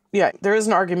bar. Yeah, there is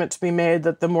an argument to be made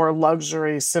that the more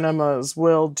luxury cinemas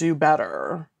will do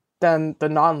better than the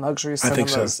non-luxury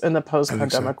cinemas in the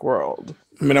post-pandemic world.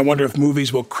 I mean, I wonder if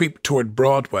movies will creep toward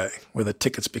Broadway, where the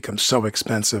tickets become so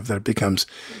expensive that it becomes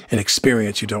an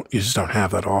experience you just don't have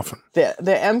that often. The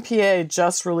MPA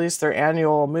just released their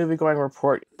annual movie-going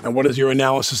report. And what is your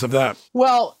analysis of that?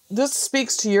 Well, this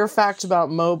speaks to your fact about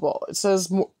mobile. It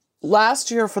says last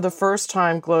year, for the first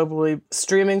time globally,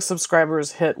 streaming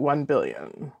subscribers hit 1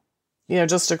 billion.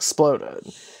 Just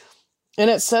exploded. And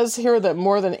it says here that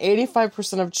more than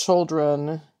 85% of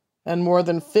children and more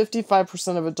than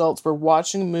 55% of adults were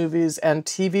watching movies and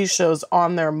TV shows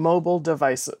on their mobile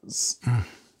devices,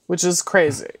 which is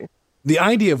crazy. The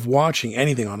idea of watching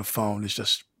anything on a phone is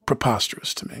just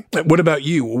preposterous to me. What about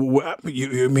you?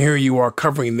 Here you are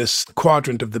covering this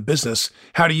quadrant of the business.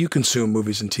 How do you consume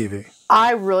movies and TV?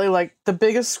 I really like the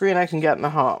biggest screen I can get in the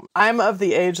home. I'm of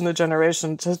the age and the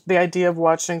generation, just the idea of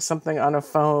watching something on a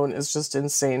phone is just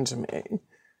insane to me.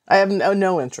 I have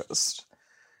no interest.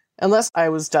 Unless I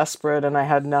was desperate and I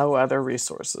had no other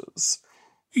resources.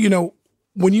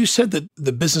 When you said that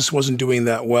the business wasn't doing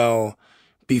that well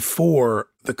before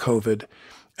the COVID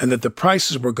and that the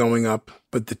prices were going up,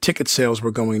 but the ticket sales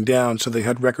were going down, so they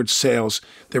had record sales,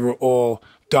 they were all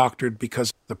doctored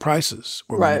because the prices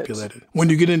were manipulated. When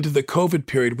you get into the COVID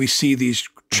period, we see these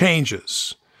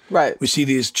changes. Right. We see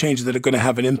these changes that are going to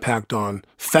have an impact on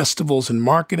festivals and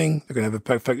marketing. They're going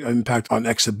to have an impact on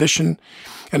exhibition.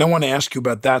 And I want to ask you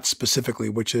about that specifically,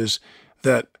 which is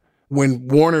that when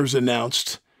Warner's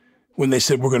announced when they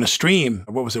said we're going to stream,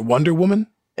 what was it, Wonder Woman?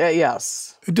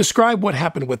 Yes. Describe what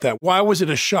happened with that. Why was it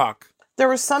a shock? There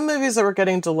were some movies that were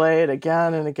getting delayed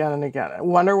again and again and again.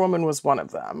 Wonder Woman was one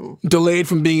of them. Delayed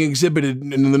from being exhibited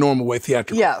in the normal way,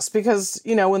 theatrically. Yes, because,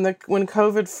 when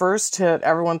COVID first hit,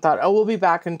 everyone thought, oh, we'll be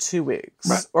back in 2 weeks.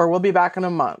 Right. Or we'll be back in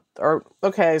a month. Or,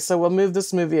 okay, so we'll move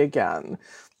this movie again.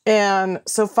 And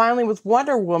so finally with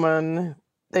Wonder Woman,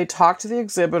 they talked to the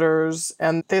exhibitors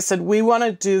and they said, we want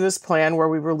to do this plan where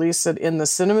we release it in the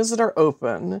cinemas that are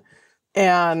open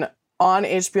and on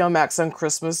HBO Max on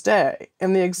Christmas Day.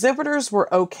 And the exhibitors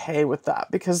were okay with that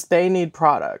because they need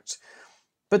product.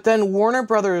 But then Warner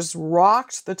Brothers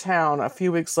rocked the town a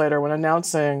few weeks later when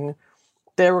announcing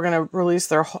they were going to release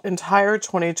their entire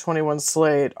 2021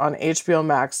 slate on HBO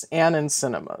Max and in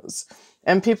cinemas.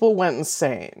 And people went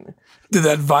insane. Did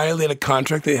that violate a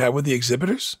contract they had with the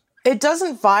exhibitors? It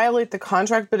doesn't violate the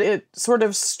contract, but it sort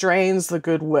of strains the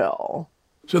goodwill.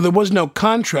 So there was no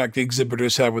contract the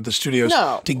exhibitors had with the studios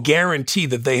No. to guarantee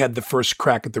that they had the first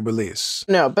crack at the release.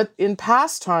 No, but in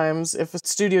past times, if a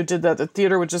studio did that, the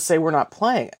theater would just say, we're not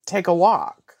playing it. Take a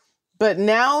walk. But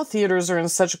now theaters are in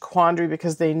such a quandary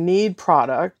because they need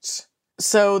product.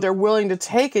 So they're willing to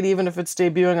take it even if it's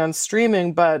debuting on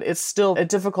streaming, but it's still a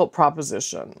difficult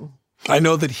proposition. I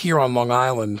know that here on Long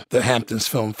Island, the Hamptons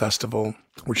Film Festival,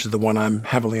 which is the one I'm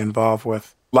heavily involved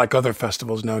with, like other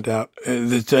festivals, no doubt,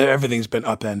 everything's been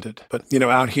upended. But,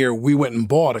 out here, we went and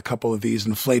bought a couple of these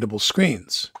inflatable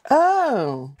screens.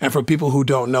 Oh. And for people who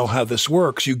don't know how this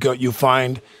works, you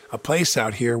find a place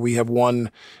out here. We have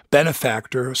one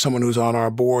benefactor, someone who's on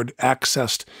our board,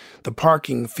 accessed the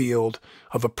parking field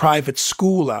of a private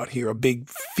school out here, a big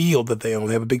field that they own.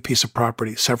 They have a big piece of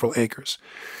property, several acres.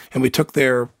 And we took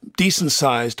their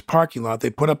decent-sized parking lot. They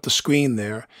put up the screen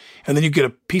there. And then you get a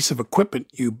piece of equipment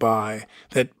you buy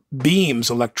that beams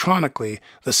electronically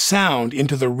the sound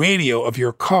into the radio of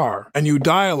your car. And you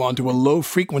dial onto a low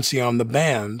frequency on the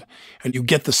band, and you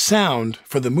get the sound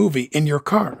for the movie in your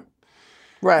car.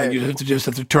 Right. And you just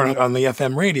have to turn it on the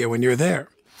FM radio when you're there.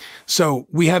 So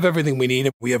we have everything we need.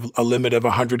 We have a limit of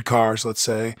 100 cars, let's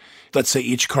say. Let's say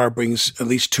each car brings at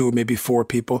least 2 or maybe 4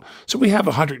 people. So we have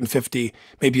 150,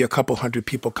 maybe a couple hundred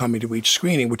people coming to each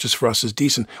screening, which is for us is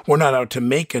decent. We're not out to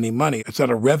make any money. It's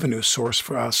not a revenue source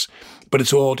for us, but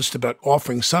it's all just about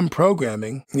offering some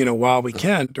programming, while we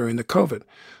can during the COVID.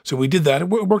 So we did that. It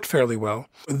worked fairly well.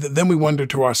 Then we wondered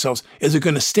to ourselves, is it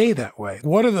going to stay that way?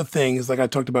 What are the things, like I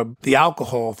talked about the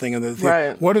alcohol thing, and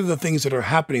Right. What are the things that are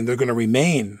happening that are going to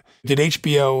remain?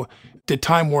 Did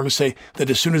Time Warner say that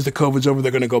as soon as the COVID's over,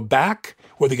 they're going to go back,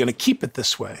 or are they going to keep it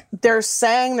this way? They're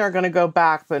saying they're going to go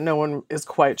back, but no one is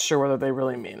quite sure whether they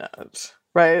really mean it.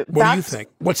 Right? What do you think?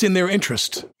 What's in their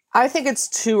interest? I think it's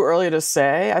too early to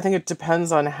say. I think it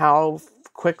depends on how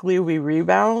quickly we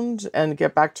rebound and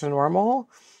get back to normal.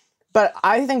 But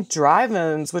I think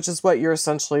drive-ins, which is what you're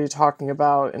essentially talking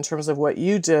about in terms of what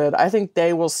you did, I think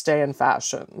they will stay in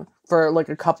fashion for like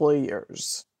a couple of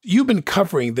years. You've been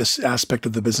covering this aspect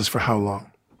of the business for how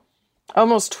long?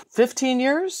 Almost 15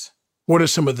 years. What are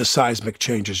some of the seismic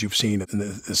changes you've seen in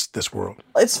this world?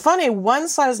 It's funny, one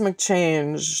seismic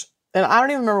change, and I don't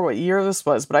even remember what year this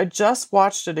was, but I just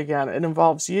watched it again. It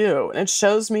involves you. And it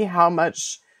shows me how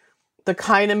much the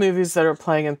kind of movies that are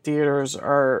playing in theaters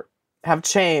have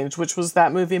changed, which was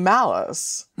that movie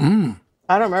Malice. I don't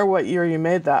remember what year you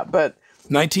made that, but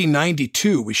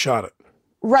 1992 we shot it.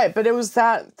 Right, but it was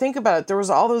that, think about it, there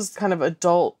was all those kind of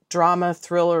adult drama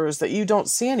thrillers that you don't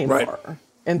see anymore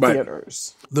in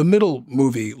theaters. The middle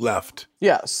movie left.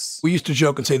 Yes. We used to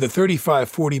joke and say the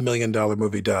 $35-40 million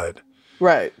movie died.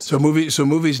 Right. So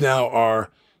movies now are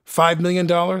 $5 million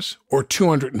or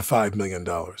 $205 million.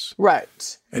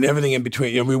 Right. And everything in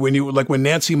between. When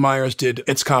Nancy Meyers did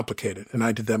It's Complicated, and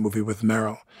I did that movie with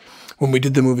Meryl. When we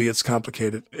did the movie It's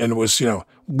Complicated, and it was,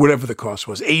 whatever the cost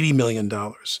was, $80 million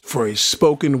for a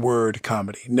spoken word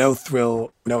comedy. No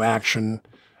thrill, no action,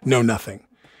 no nothing.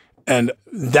 And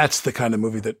that's the kind of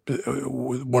movie that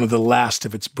one of the last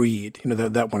of its breed.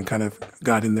 That one kind of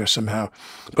got in there somehow.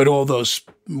 But all those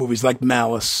movies like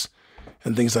Malice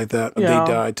and things like that, they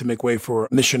died to make way for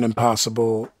Mission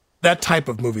Impossible. That type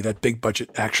of movie, that big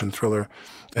budget action thriller,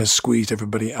 has squeezed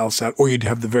everybody else out. Or you'd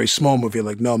have the very small movie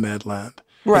like Nomadland.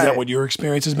 Right. Is that what your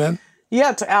experience has been?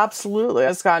 Yeah, absolutely.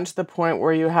 It's gotten to the point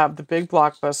where you have the big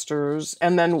blockbusters,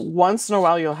 and then once in a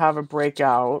while you'll have a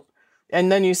breakout,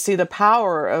 and then you see the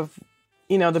power of,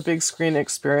 the big screen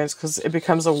experience because it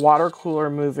becomes a water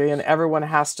cooler movie and everyone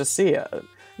has to see it.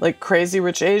 Like Crazy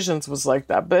Rich Asians was like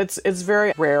that, but it's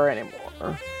very rare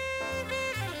anymore.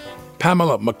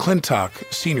 Pamela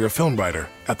McClintock, senior film writer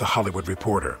at The Hollywood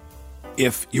Reporter.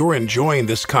 If you're enjoying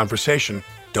this conversation,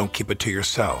 Don't keep it to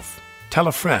yourself. Tell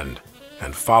a friend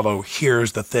and follow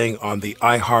Here's the Thing on the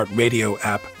iHeartRadio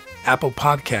app, Apple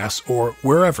Podcasts, or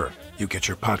wherever you get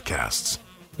your podcasts.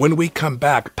 When we come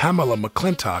back, Pamela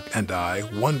McClintock and I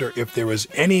wonder if there is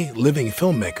any living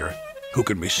filmmaker who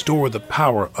can restore the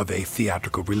power of a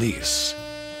theatrical release.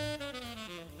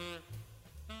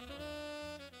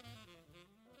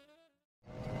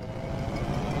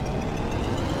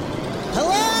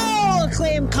 Hello,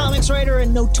 acclaimed comics writer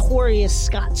and notorious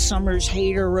Scott Summers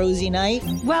hater, Rosie Knight.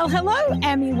 Well, hello,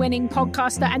 Emmy-winning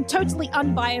podcaster and totally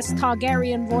unbiased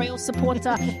Targaryen royal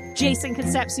supporter, Jason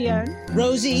Concepcion.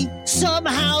 Rosie,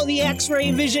 somehow the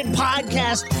X-Ray Vision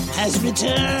podcast has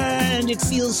returned. It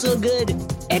feels so good.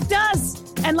 It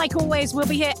does. And like always, we'll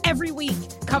be here every week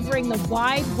covering the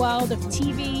wide world of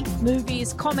TV,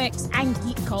 movies, comics, and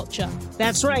geek culture.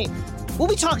 That's right. We'll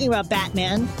be talking about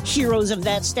Batman, heroes of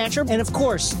that stature, and of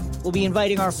course, we'll be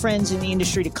inviting our friends in the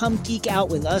industry to come geek out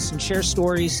with us and share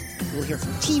stories. We'll hear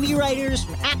from TV writers,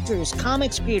 from actors,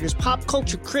 comics creators, pop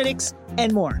culture critics,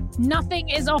 and more. Nothing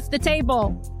is off the table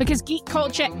because geek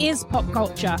culture is pop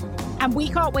culture, and we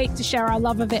can't wait to share our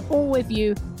love of it all with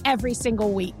you every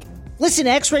single week. Listen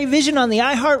to X-Ray Vision on the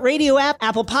iHeartRadio app,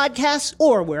 Apple Podcasts,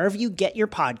 or wherever you get your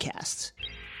podcasts.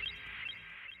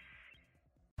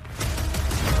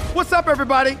 What's up,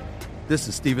 everybody? This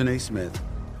is Stephen A. Smith.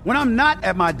 When I'm not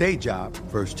at my day job,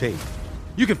 First Take,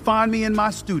 you can find me in my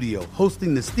studio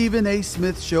hosting the Stephen A.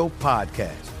 Smith Show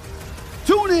podcast.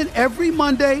 Tune in every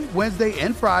Monday, Wednesday,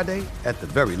 and Friday, at the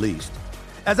very least,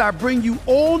 as I bring you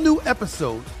all new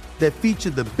episodes that feature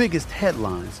the biggest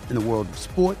headlines in the world of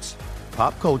sports,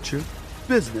 pop culture,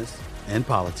 business, and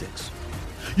politics.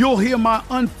 You'll hear my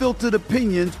unfiltered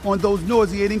opinions on those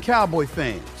nauseating Cowboy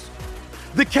fans,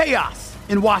 the chaos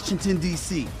in Washington,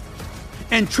 D.C.,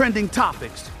 and trending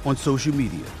topics on social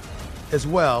media, as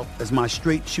well as my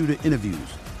straight shooter interviews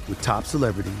with top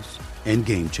celebrities and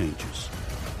game changers.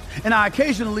 And I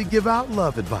occasionally give out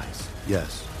love advice.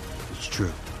 Yes, it's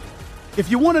true. If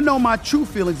you want to know my true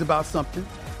feelings about something,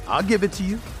 I'll give it to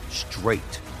you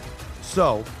straight.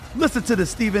 So, listen to the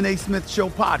Stephen A. Smith Show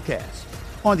podcast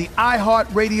on the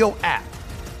iHeartRadio app,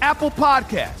 Apple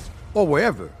Podcasts, or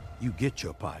wherever you get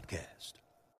your podcast.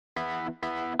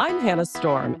 I'm Hannah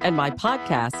Storm, and my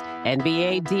podcast,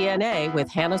 NBA DNA with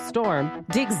Hannah Storm,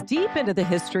 digs deep into the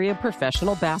history of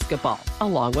professional basketball,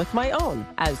 along with my own,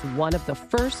 as one of the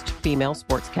first female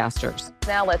sportscasters.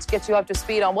 Now let's get you up to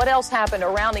speed on what else happened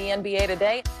around the NBA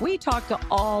today. We talk to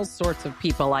all sorts of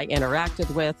people I interacted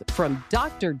with, from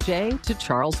Dr. J to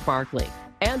Charles Barkley,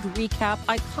 and recap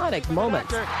iconic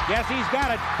moments. Yes, he's got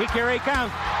it. Here he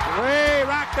comes. Way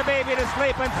rock the baby to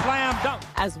sleep and slam dunk.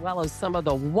 As well as some of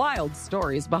the wild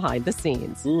stories behind the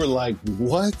scenes. We were like,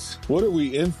 what? What are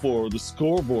we in for? The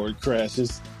scoreboard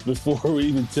crashes before we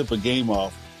even tip a game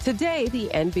off. Today, the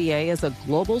NBA is a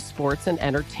global sports and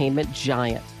entertainment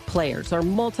giant. Players are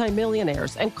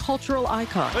multimillionaires and cultural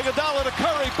icons. Iguodala to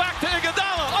Curry, back to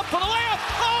Iguodala, up for the layup.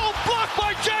 Oh, blocked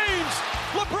by James.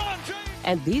 LeBron James.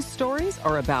 And these stories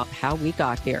are about how we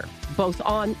got here, both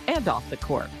on and off the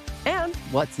court. And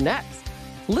what's next?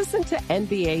 Listen to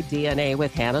NBA DNA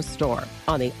with Hannah Storm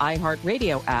on the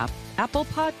iHeartRadio app, Apple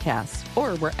Podcasts,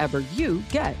 or wherever you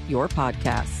get your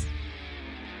podcasts.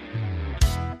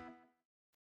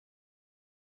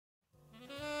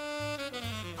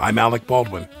 I'm Alec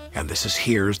Baldwin, and this is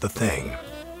Here's the Thing.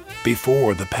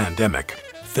 Before the pandemic,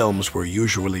 films were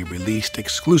usually released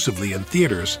exclusively in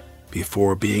theaters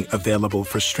before being available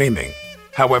for streaming.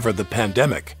 However, the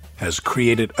pandemic has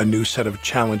created a new set of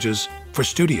challenges for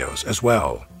studios as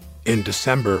well. In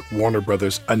December, Warner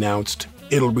Brothers announced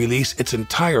it'll release its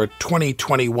entire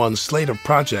 2021 slate of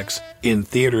projects in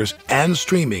theaters and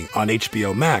streaming on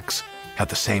HBO Max at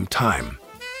the same time.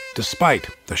 Despite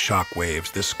the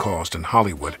shockwaves this caused in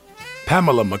Hollywood,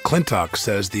 Pamela McClintock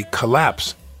says the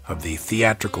collapse of the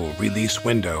theatrical release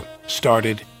window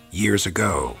started years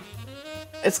ago.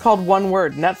 It's called one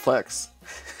word, Netflix.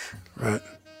 Right.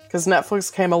 Because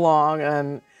Netflix came along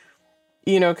and,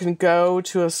 can go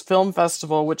to a film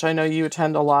festival, which I know you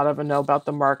attend a lot of and know about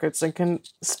the markets, and can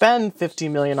spend $50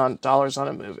 million on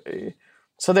a movie.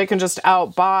 So they can just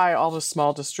outbuy all the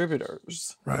small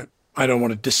distributors. Right. I don't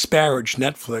want to disparage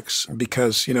Netflix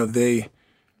because,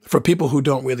 for people who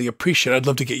don't really appreciate it, I'd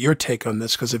love to get your take on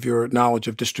this because of your knowledge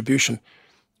of distribution.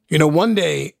 One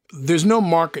day, there's no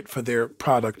market for their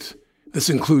product. This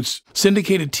includes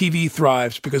syndicated TV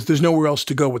thrives because there's nowhere else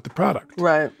to go with the product.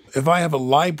 Right. If I have a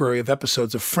library of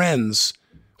episodes of Friends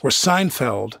or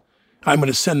Seinfeld, I'm going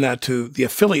to send that to the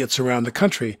affiliates around the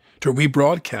country to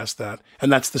rebroadcast that.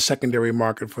 And that's the secondary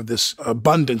market for this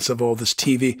abundance of all this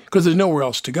TV because there's nowhere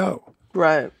else to go.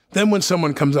 Right. Then when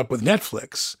someone comes up with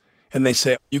Netflix and they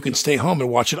say, you can stay home and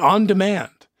watch it on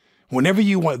demand, whenever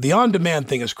you want, the on-demand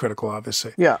thing is critical,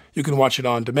 obviously. Yeah. You can watch it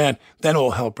on demand, then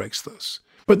all hell breaks loose.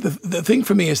 But the thing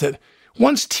for me is that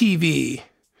once TV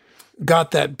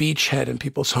got that beachhead in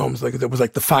people's homes, like it was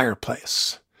like the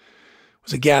fireplace. It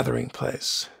was a gathering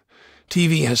place.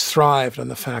 TV has thrived on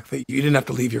the fact that you didn't have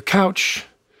to leave your couch.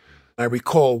 I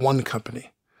recall one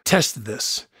company tested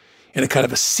this in a kind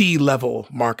of a sea-level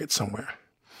market somewhere,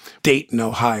 Dayton,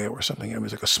 Ohio or something. It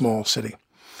was like a small city.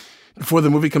 Before the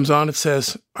movie comes on, it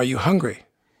says, "Are you hungry?"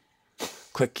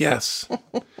 Click yes.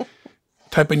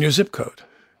 Type in your zip code.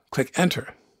 Click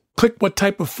enter. Click what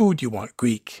type of food you want.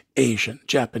 Greek, Asian,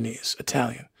 Japanese,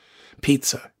 Italian,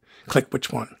 pizza. Click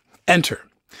which one. Enter.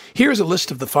 Here's a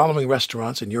list of the following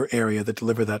restaurants in your area that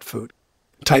deliver that food.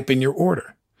 Type in your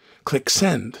order. Click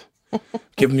send.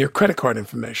 Give them your credit card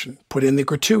information. Put in the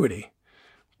gratuity.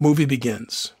 Movie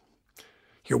begins.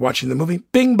 You're watching the movie.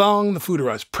 Bing bong, the food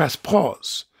arrives. Press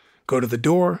pause. Go to the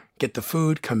door, get the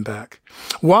food, come back.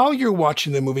 While you're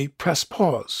watching the movie, press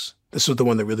pause. This was the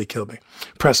one that really killed me.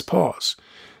 Press pause.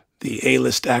 The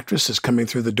A-list actress is coming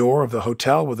through the door of the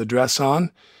hotel with a dress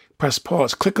on. Press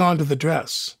pause. Click onto the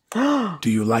dress. Do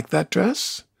you like that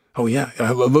dress? Oh, yeah.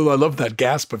 I love that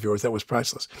gasp of yours. That was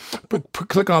priceless.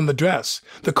 Click on the dress.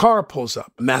 The car pulls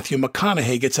up. Matthew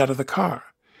McConaughey gets out of the car.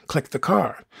 Click the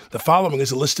car. The following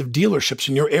is a list of dealerships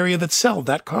in your area that sell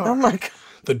that car. Oh, my God.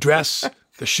 The dress,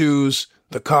 the shoes,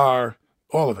 the car,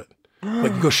 all of it.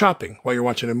 Like you go shopping while you're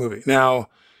watching a movie. Now,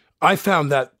 I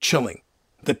found that chilling.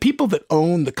 The people that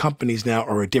own the companies now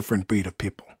are a different breed of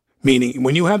people. Meaning,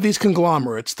 when you have these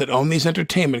conglomerates that own these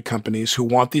entertainment companies who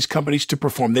want these companies to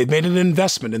perform, they've made an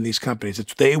investment in these companies.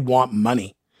 They want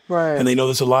money. Right. And they know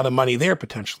there's a lot of money there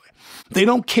potentially. They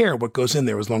don't care what goes in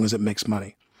there as long as it makes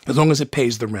money, as long as it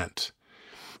pays the rent.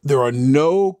 There are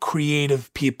no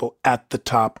creative people at the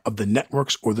top of the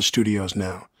networks or the studios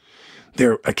now.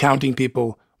 They're accounting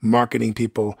people, marketing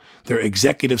people. They're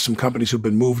executives from companies who've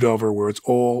been moved over where it's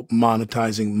all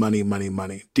monetizing money, money,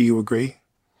 money. Do you agree?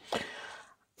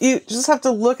 You just have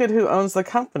to look at who owns the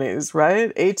companies,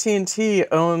 right? AT&T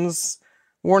owns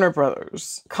Warner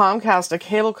Brothers. Comcast, a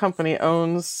cable company,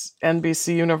 owns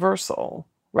NBC Universal,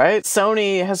 right?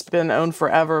 Sony has been owned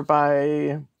forever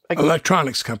by...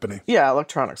 electronics company. Yeah,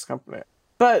 electronics company.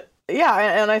 But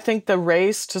yeah, and I think the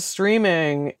race to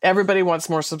streaming, everybody wants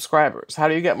more subscribers. How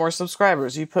do you get more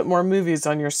subscribers? You put more movies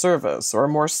on your service or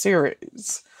more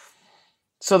series.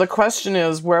 So the question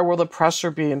is, where will the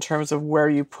pressure be in terms of where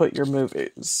you put your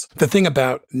movies? The thing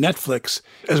about Netflix,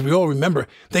 as we all remember,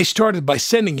 they started by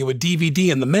sending you a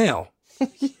DVD in the mail.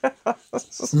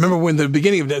 Yes. Remember when the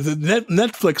beginning of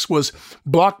Netflix was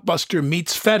Blockbuster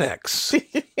meets FedEx.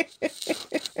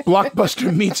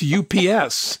 Blockbuster meets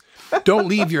UPS. Don't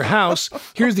leave your house.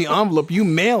 Here's the envelope. You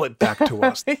mail it back to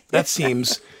us. That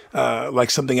seems like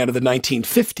something out of the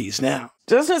 1950s now.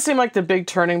 Doesn't it seem like the big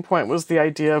turning point was the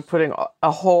idea of putting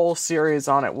a whole series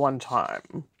on at one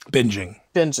time? Binging.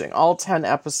 All 10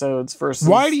 episodes versus...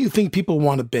 Why do you think people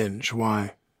want to binge?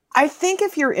 Why? I think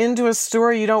if you're into a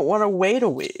story, you don't want to wait a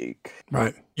week.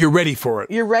 Right. You're ready for it.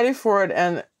 You're ready for it,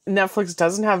 and Netflix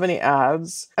doesn't have any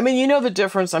ads. I mean, you know the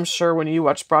difference, I'm sure, when you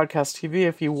watch broadcast TV.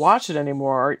 If you watch it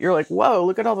anymore, you're like, whoa,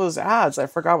 look at all those ads. I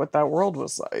forgot what that world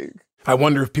was like. I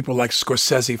wonder if people like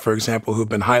Scorsese, for example, who've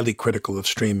been highly critical of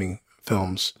streaming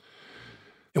films,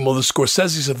 and will the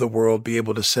Scorseses of the world be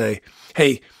able to say,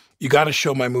 hey, you got to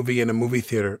show my movie in a movie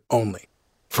theater only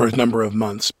for a number of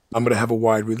months. I'm going to have a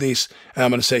wide release, and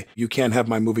I'm going to say, you can't have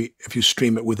my movie if you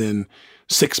stream it within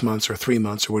 6 months or 3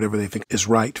 months or whatever they think is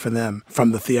right for them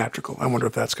from the theatrical. I wonder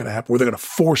if that's going to happen, where they're going to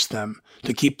force them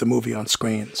to keep the movie on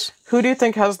screens. Who do you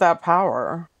think has that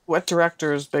power? What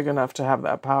director is big enough to have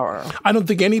that power? I don't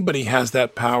think anybody has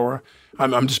that power.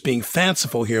 I'm just being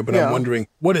fanciful here, but I'm wondering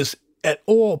what is at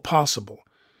all possible.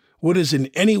 What is in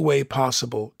any way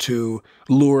possible to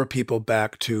lure people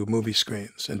back to movie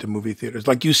screens and to movie theaters?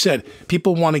 Like you said,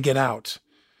 people want to get out.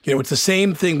 You know, it's the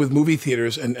same thing with movie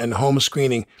theaters and home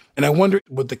screening. And I wonder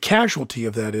what the casualty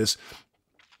of that is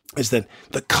that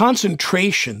the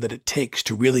concentration that it takes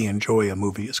to really enjoy a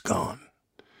movie is gone.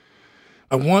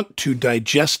 I want to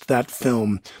digest that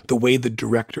film the way the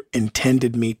director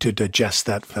intended me to digest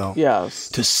that film. Yes.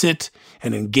 To sit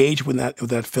and engage with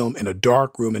that film in a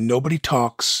dark room and nobody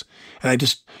talks.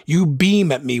 And you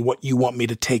beam at me what you want me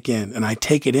to take in, and I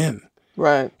take it in.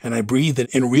 Right. And I breathe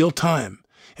it in real time.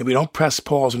 And we don't press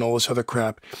pause and all this other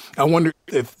crap. I wonder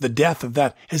if the death of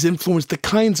that has influenced the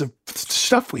kinds of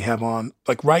stuff we have on.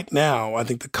 Like right now, I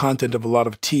think the content of a lot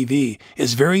of TV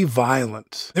is very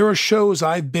violent. There are shows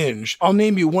I've binged. I'll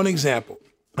name you one example.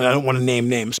 and I don't want to name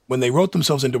names, when they wrote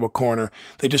themselves into a corner,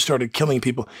 they just started killing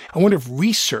people. I wonder if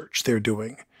research they're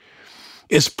doing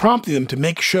is prompting them to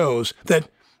make shows that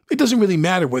it doesn't really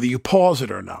matter whether you pause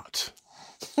it or not.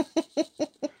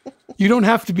 You don't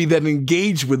have to be that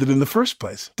engaged with it in the first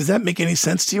place. Does that make any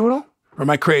sense to you at all? Or am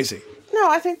I crazy? No,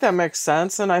 I think that makes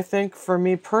sense. And I think for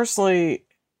me personally,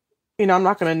 I'm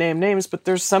not going to name names, but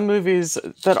there's some movies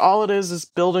that all it is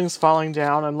buildings falling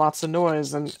down and lots of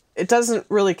noise. And it doesn't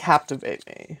really captivate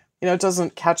me. It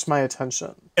doesn't catch my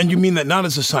attention. And you mean that not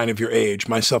as a sign of your age,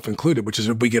 myself included, which is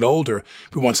if we get older,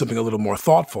 we want something a little more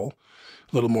thoughtful,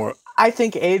 a little more... I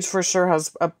think age for sure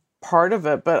has a part of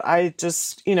it, but I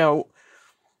just,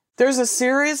 there's a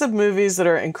series of movies that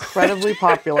are incredibly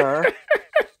popular,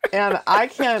 and I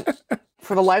can't,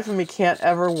 for the life of me, can't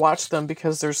ever watch them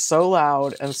because they're so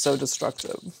loud and so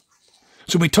destructive.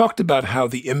 So we talked about how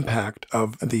the impact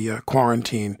of the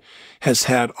quarantine has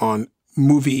had on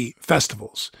movie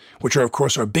festivals, which are, of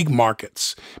course, are big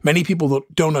markets. Many people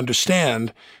don't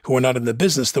understand, who are not in the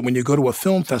business, that when you go to a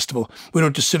film festival, we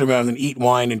don't just sit around and eat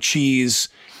wine and cheese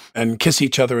and kiss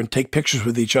each other and take pictures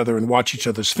with each other and watch each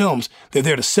other's films. They're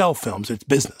there to sell films. It's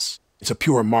business. It's a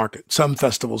pure market. Some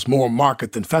festivals more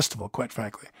market than festival, quite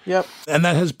frankly. Yep. And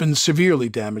that has been severely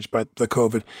damaged by the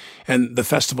COVID. And the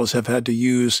festivals have had to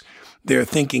use their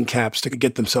thinking caps to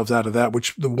get themselves out of that,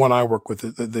 which the one I work with,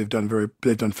 they've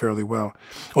done fairly well.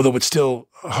 Although it's still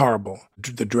horrible,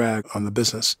 the drag on the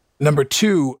business. Number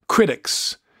two,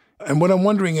 critics. And what I'm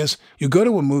wondering is, you go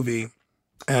to a movie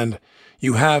and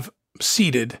you have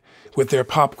seated with their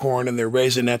popcorn and their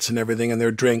Raisinets and everything and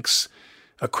their drinks,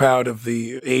 a crowd of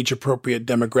the age-appropriate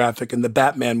demographic, and the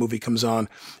Batman movie comes on,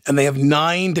 and they have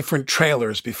 9 different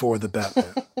trailers before the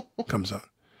Batman comes on.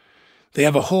 They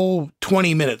have a whole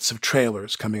 20 minutes of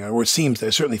trailers coming on, or it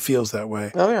certainly feels that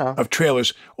way. Oh, yeah. Of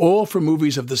trailers, all for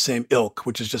movies of the same ilk,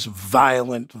 which is just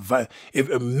violent,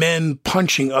 men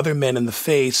punching other men in the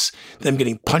face, them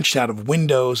getting punched out of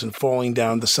windows and falling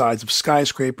down the sides of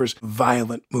skyscrapers,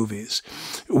 violent movies,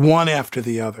 one after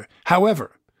the other.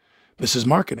 However, this is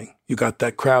marketing. You got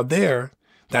that crowd there.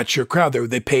 That's your crowd.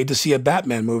 They paid to see a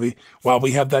Batman movie. While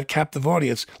we have that captive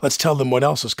audience, let's tell them what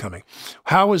else is coming.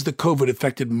 How has the COVID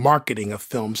affected marketing of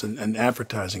films and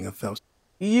advertising of films?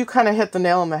 You kind of hit the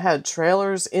nail on the head.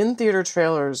 Trailers, in-theater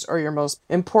trailers, are your most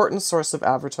important source of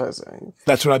advertising.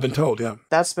 That's what I've been told, yeah.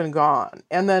 That's been gone.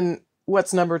 And then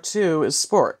what's number 2 is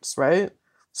sports, right?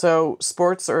 So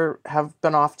sports have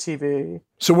been off TV.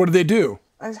 So what do they do?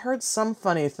 I heard some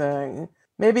funny thing.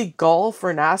 Maybe golf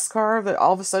or NASCAR that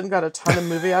all of a sudden got a ton of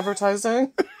movie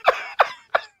advertising.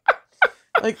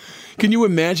 Can you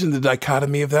imagine the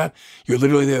dichotomy of that? You're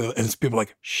literally there, and it's people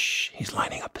like, shh, he's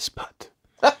lining up his putt.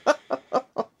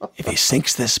 If he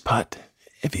sinks this putt,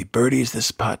 if he birdies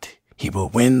this putt, he will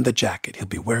win the jacket. He'll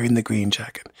be wearing the green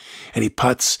jacket. And he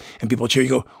putts, and people cheer. You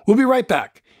go, we'll be right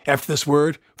back after this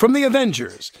word from the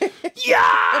Avengers.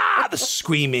 Yeah! The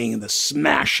screaming, the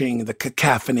smashing, the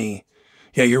cacophony.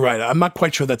 Yeah, you're right. I'm not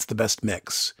quite sure that's the best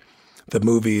mix, the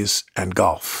movies and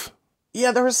golf.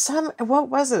 Yeah, there was what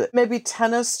was it? Maybe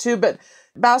tennis too, but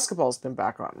basketball's been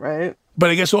back on, right? But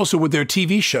I guess also with their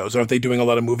TV shows, aren't they doing a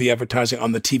lot of movie advertising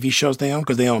on the TV shows they own?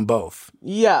 Because they own both.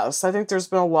 Yes, I think there's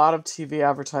been a lot of TV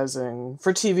advertising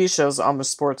for TV shows on the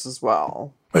sports as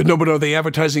well. No, but are they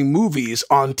advertising movies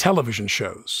on television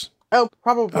shows? Oh,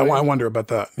 probably. I wonder about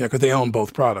that. Yeah, because they own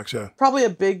both products, yeah. Probably a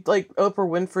big, Oprah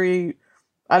Winfrey...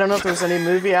 I don't know if there's any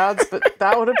movie ads, but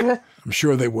that would have been... I'm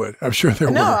sure they would. I'm sure there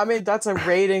would. No, I mean, that's a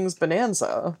ratings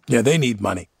bonanza. Yeah, they need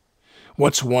money.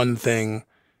 What's one thing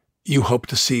you hope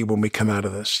to see when we come out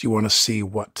of this? You want to see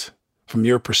what? From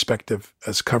your perspective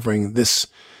as covering this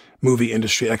movie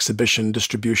industry exhibition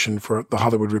distribution for The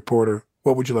Hollywood Reporter,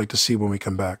 what would you like to see when we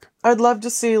come back? I'd love to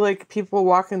see, people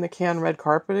walking the Cannes red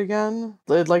carpet again.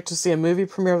 I'd like to see a movie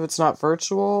premiere that's not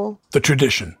virtual. The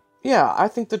tradition. Yeah, I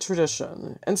think the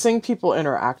tradition and seeing people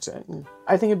interacting.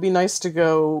 I think it'd be nice to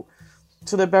go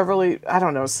to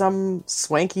the some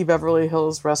swanky Beverly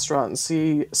Hills restaurant and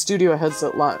see studio heads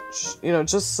at lunch.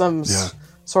 Just some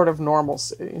sort of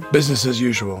normalcy. Business as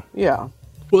usual. Yeah.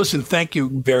 Well, listen, thank you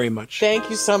very much.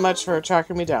 Thank you so much for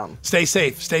tracking me down. Stay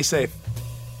safe. Stay safe.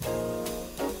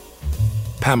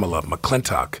 Pamela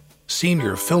McClintock,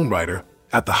 senior film writer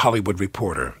at The Hollywood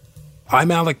Reporter.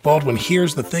 I'm Alec Baldwin.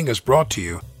 Here's the Thing is brought to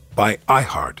you by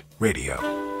iHeart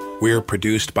Radio. We're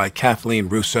produced by Kathleen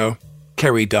Russo,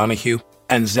 Kerry Donahue,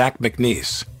 and Zach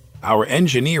McNeese. Our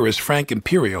engineer is Frank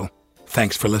Imperial.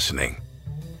 Thanks for listening.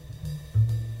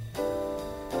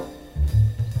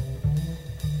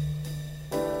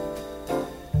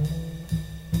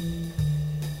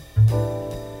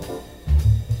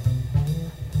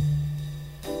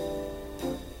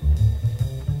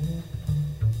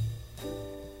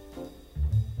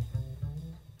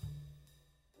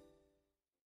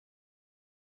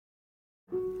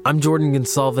 I'm Jordan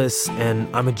Gonsalves, and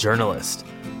I'm a journalist.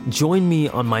 Join me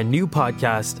on my new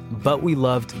podcast, But We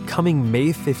Loved, coming May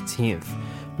 15th,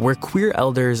 where queer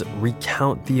elders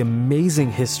recount the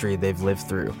amazing history they've lived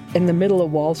through. In the middle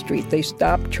of Wall Street, they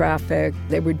stopped traffic.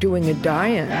 They were doing a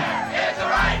die-in.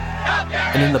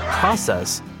 And in the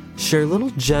process, share little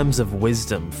gems of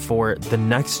wisdom for the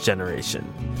next generation.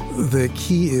 The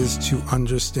key is to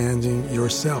understanding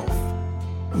yourself,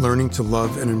 learning to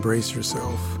love and embrace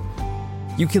yourself.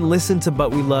 You can listen to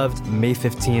But We Loved May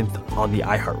 15th on the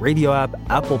iHeartRadio app,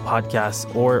 Apple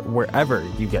Podcasts, or wherever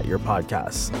you get your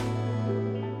podcasts.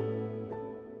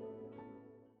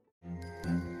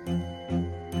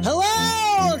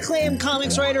 Hello, acclaimed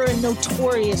comics writer and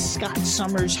notorious Scott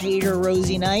Summers hater,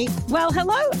 Rosie Knight. Well,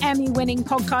 hello, Emmy-winning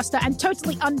podcaster and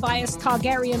totally unbiased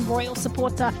Targaryen royal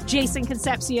supporter, Jason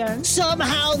Concepcion.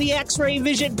 Somehow the X-Ray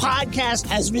Vision podcast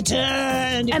has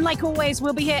returned. And like always,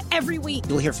 we'll be here every week.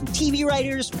 You'll hear from TV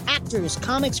writers, actors,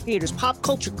 comics creators, pop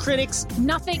culture critics.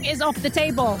 Nothing is off the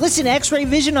table. Listen to X-Ray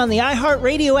Vision on the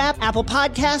iHeartRadio app, Apple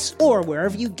Podcasts, or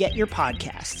wherever you get your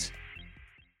podcasts.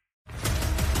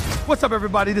 What's up,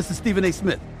 everybody? This is Stephen A.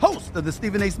 Smith, host of the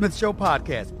Stephen A. Smith Show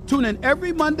podcast. Tune in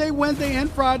every Monday, Wednesday, and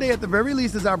Friday at the very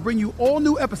least as I bring you all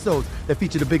new episodes that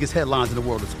feature the biggest headlines in the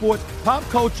world of sports, pop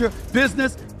culture,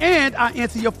 business, and I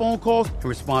answer your phone calls and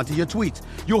respond to your tweets.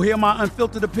 You'll hear my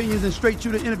unfiltered opinions and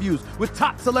straight-shooter interviews with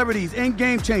top celebrities and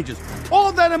game changers.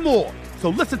 All that and more. So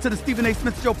listen to the Stephen A.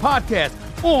 Smith Show podcast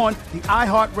on the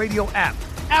iHeartRadio app,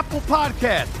 Apple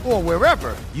Podcasts, or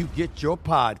wherever you get your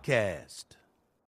podcasts.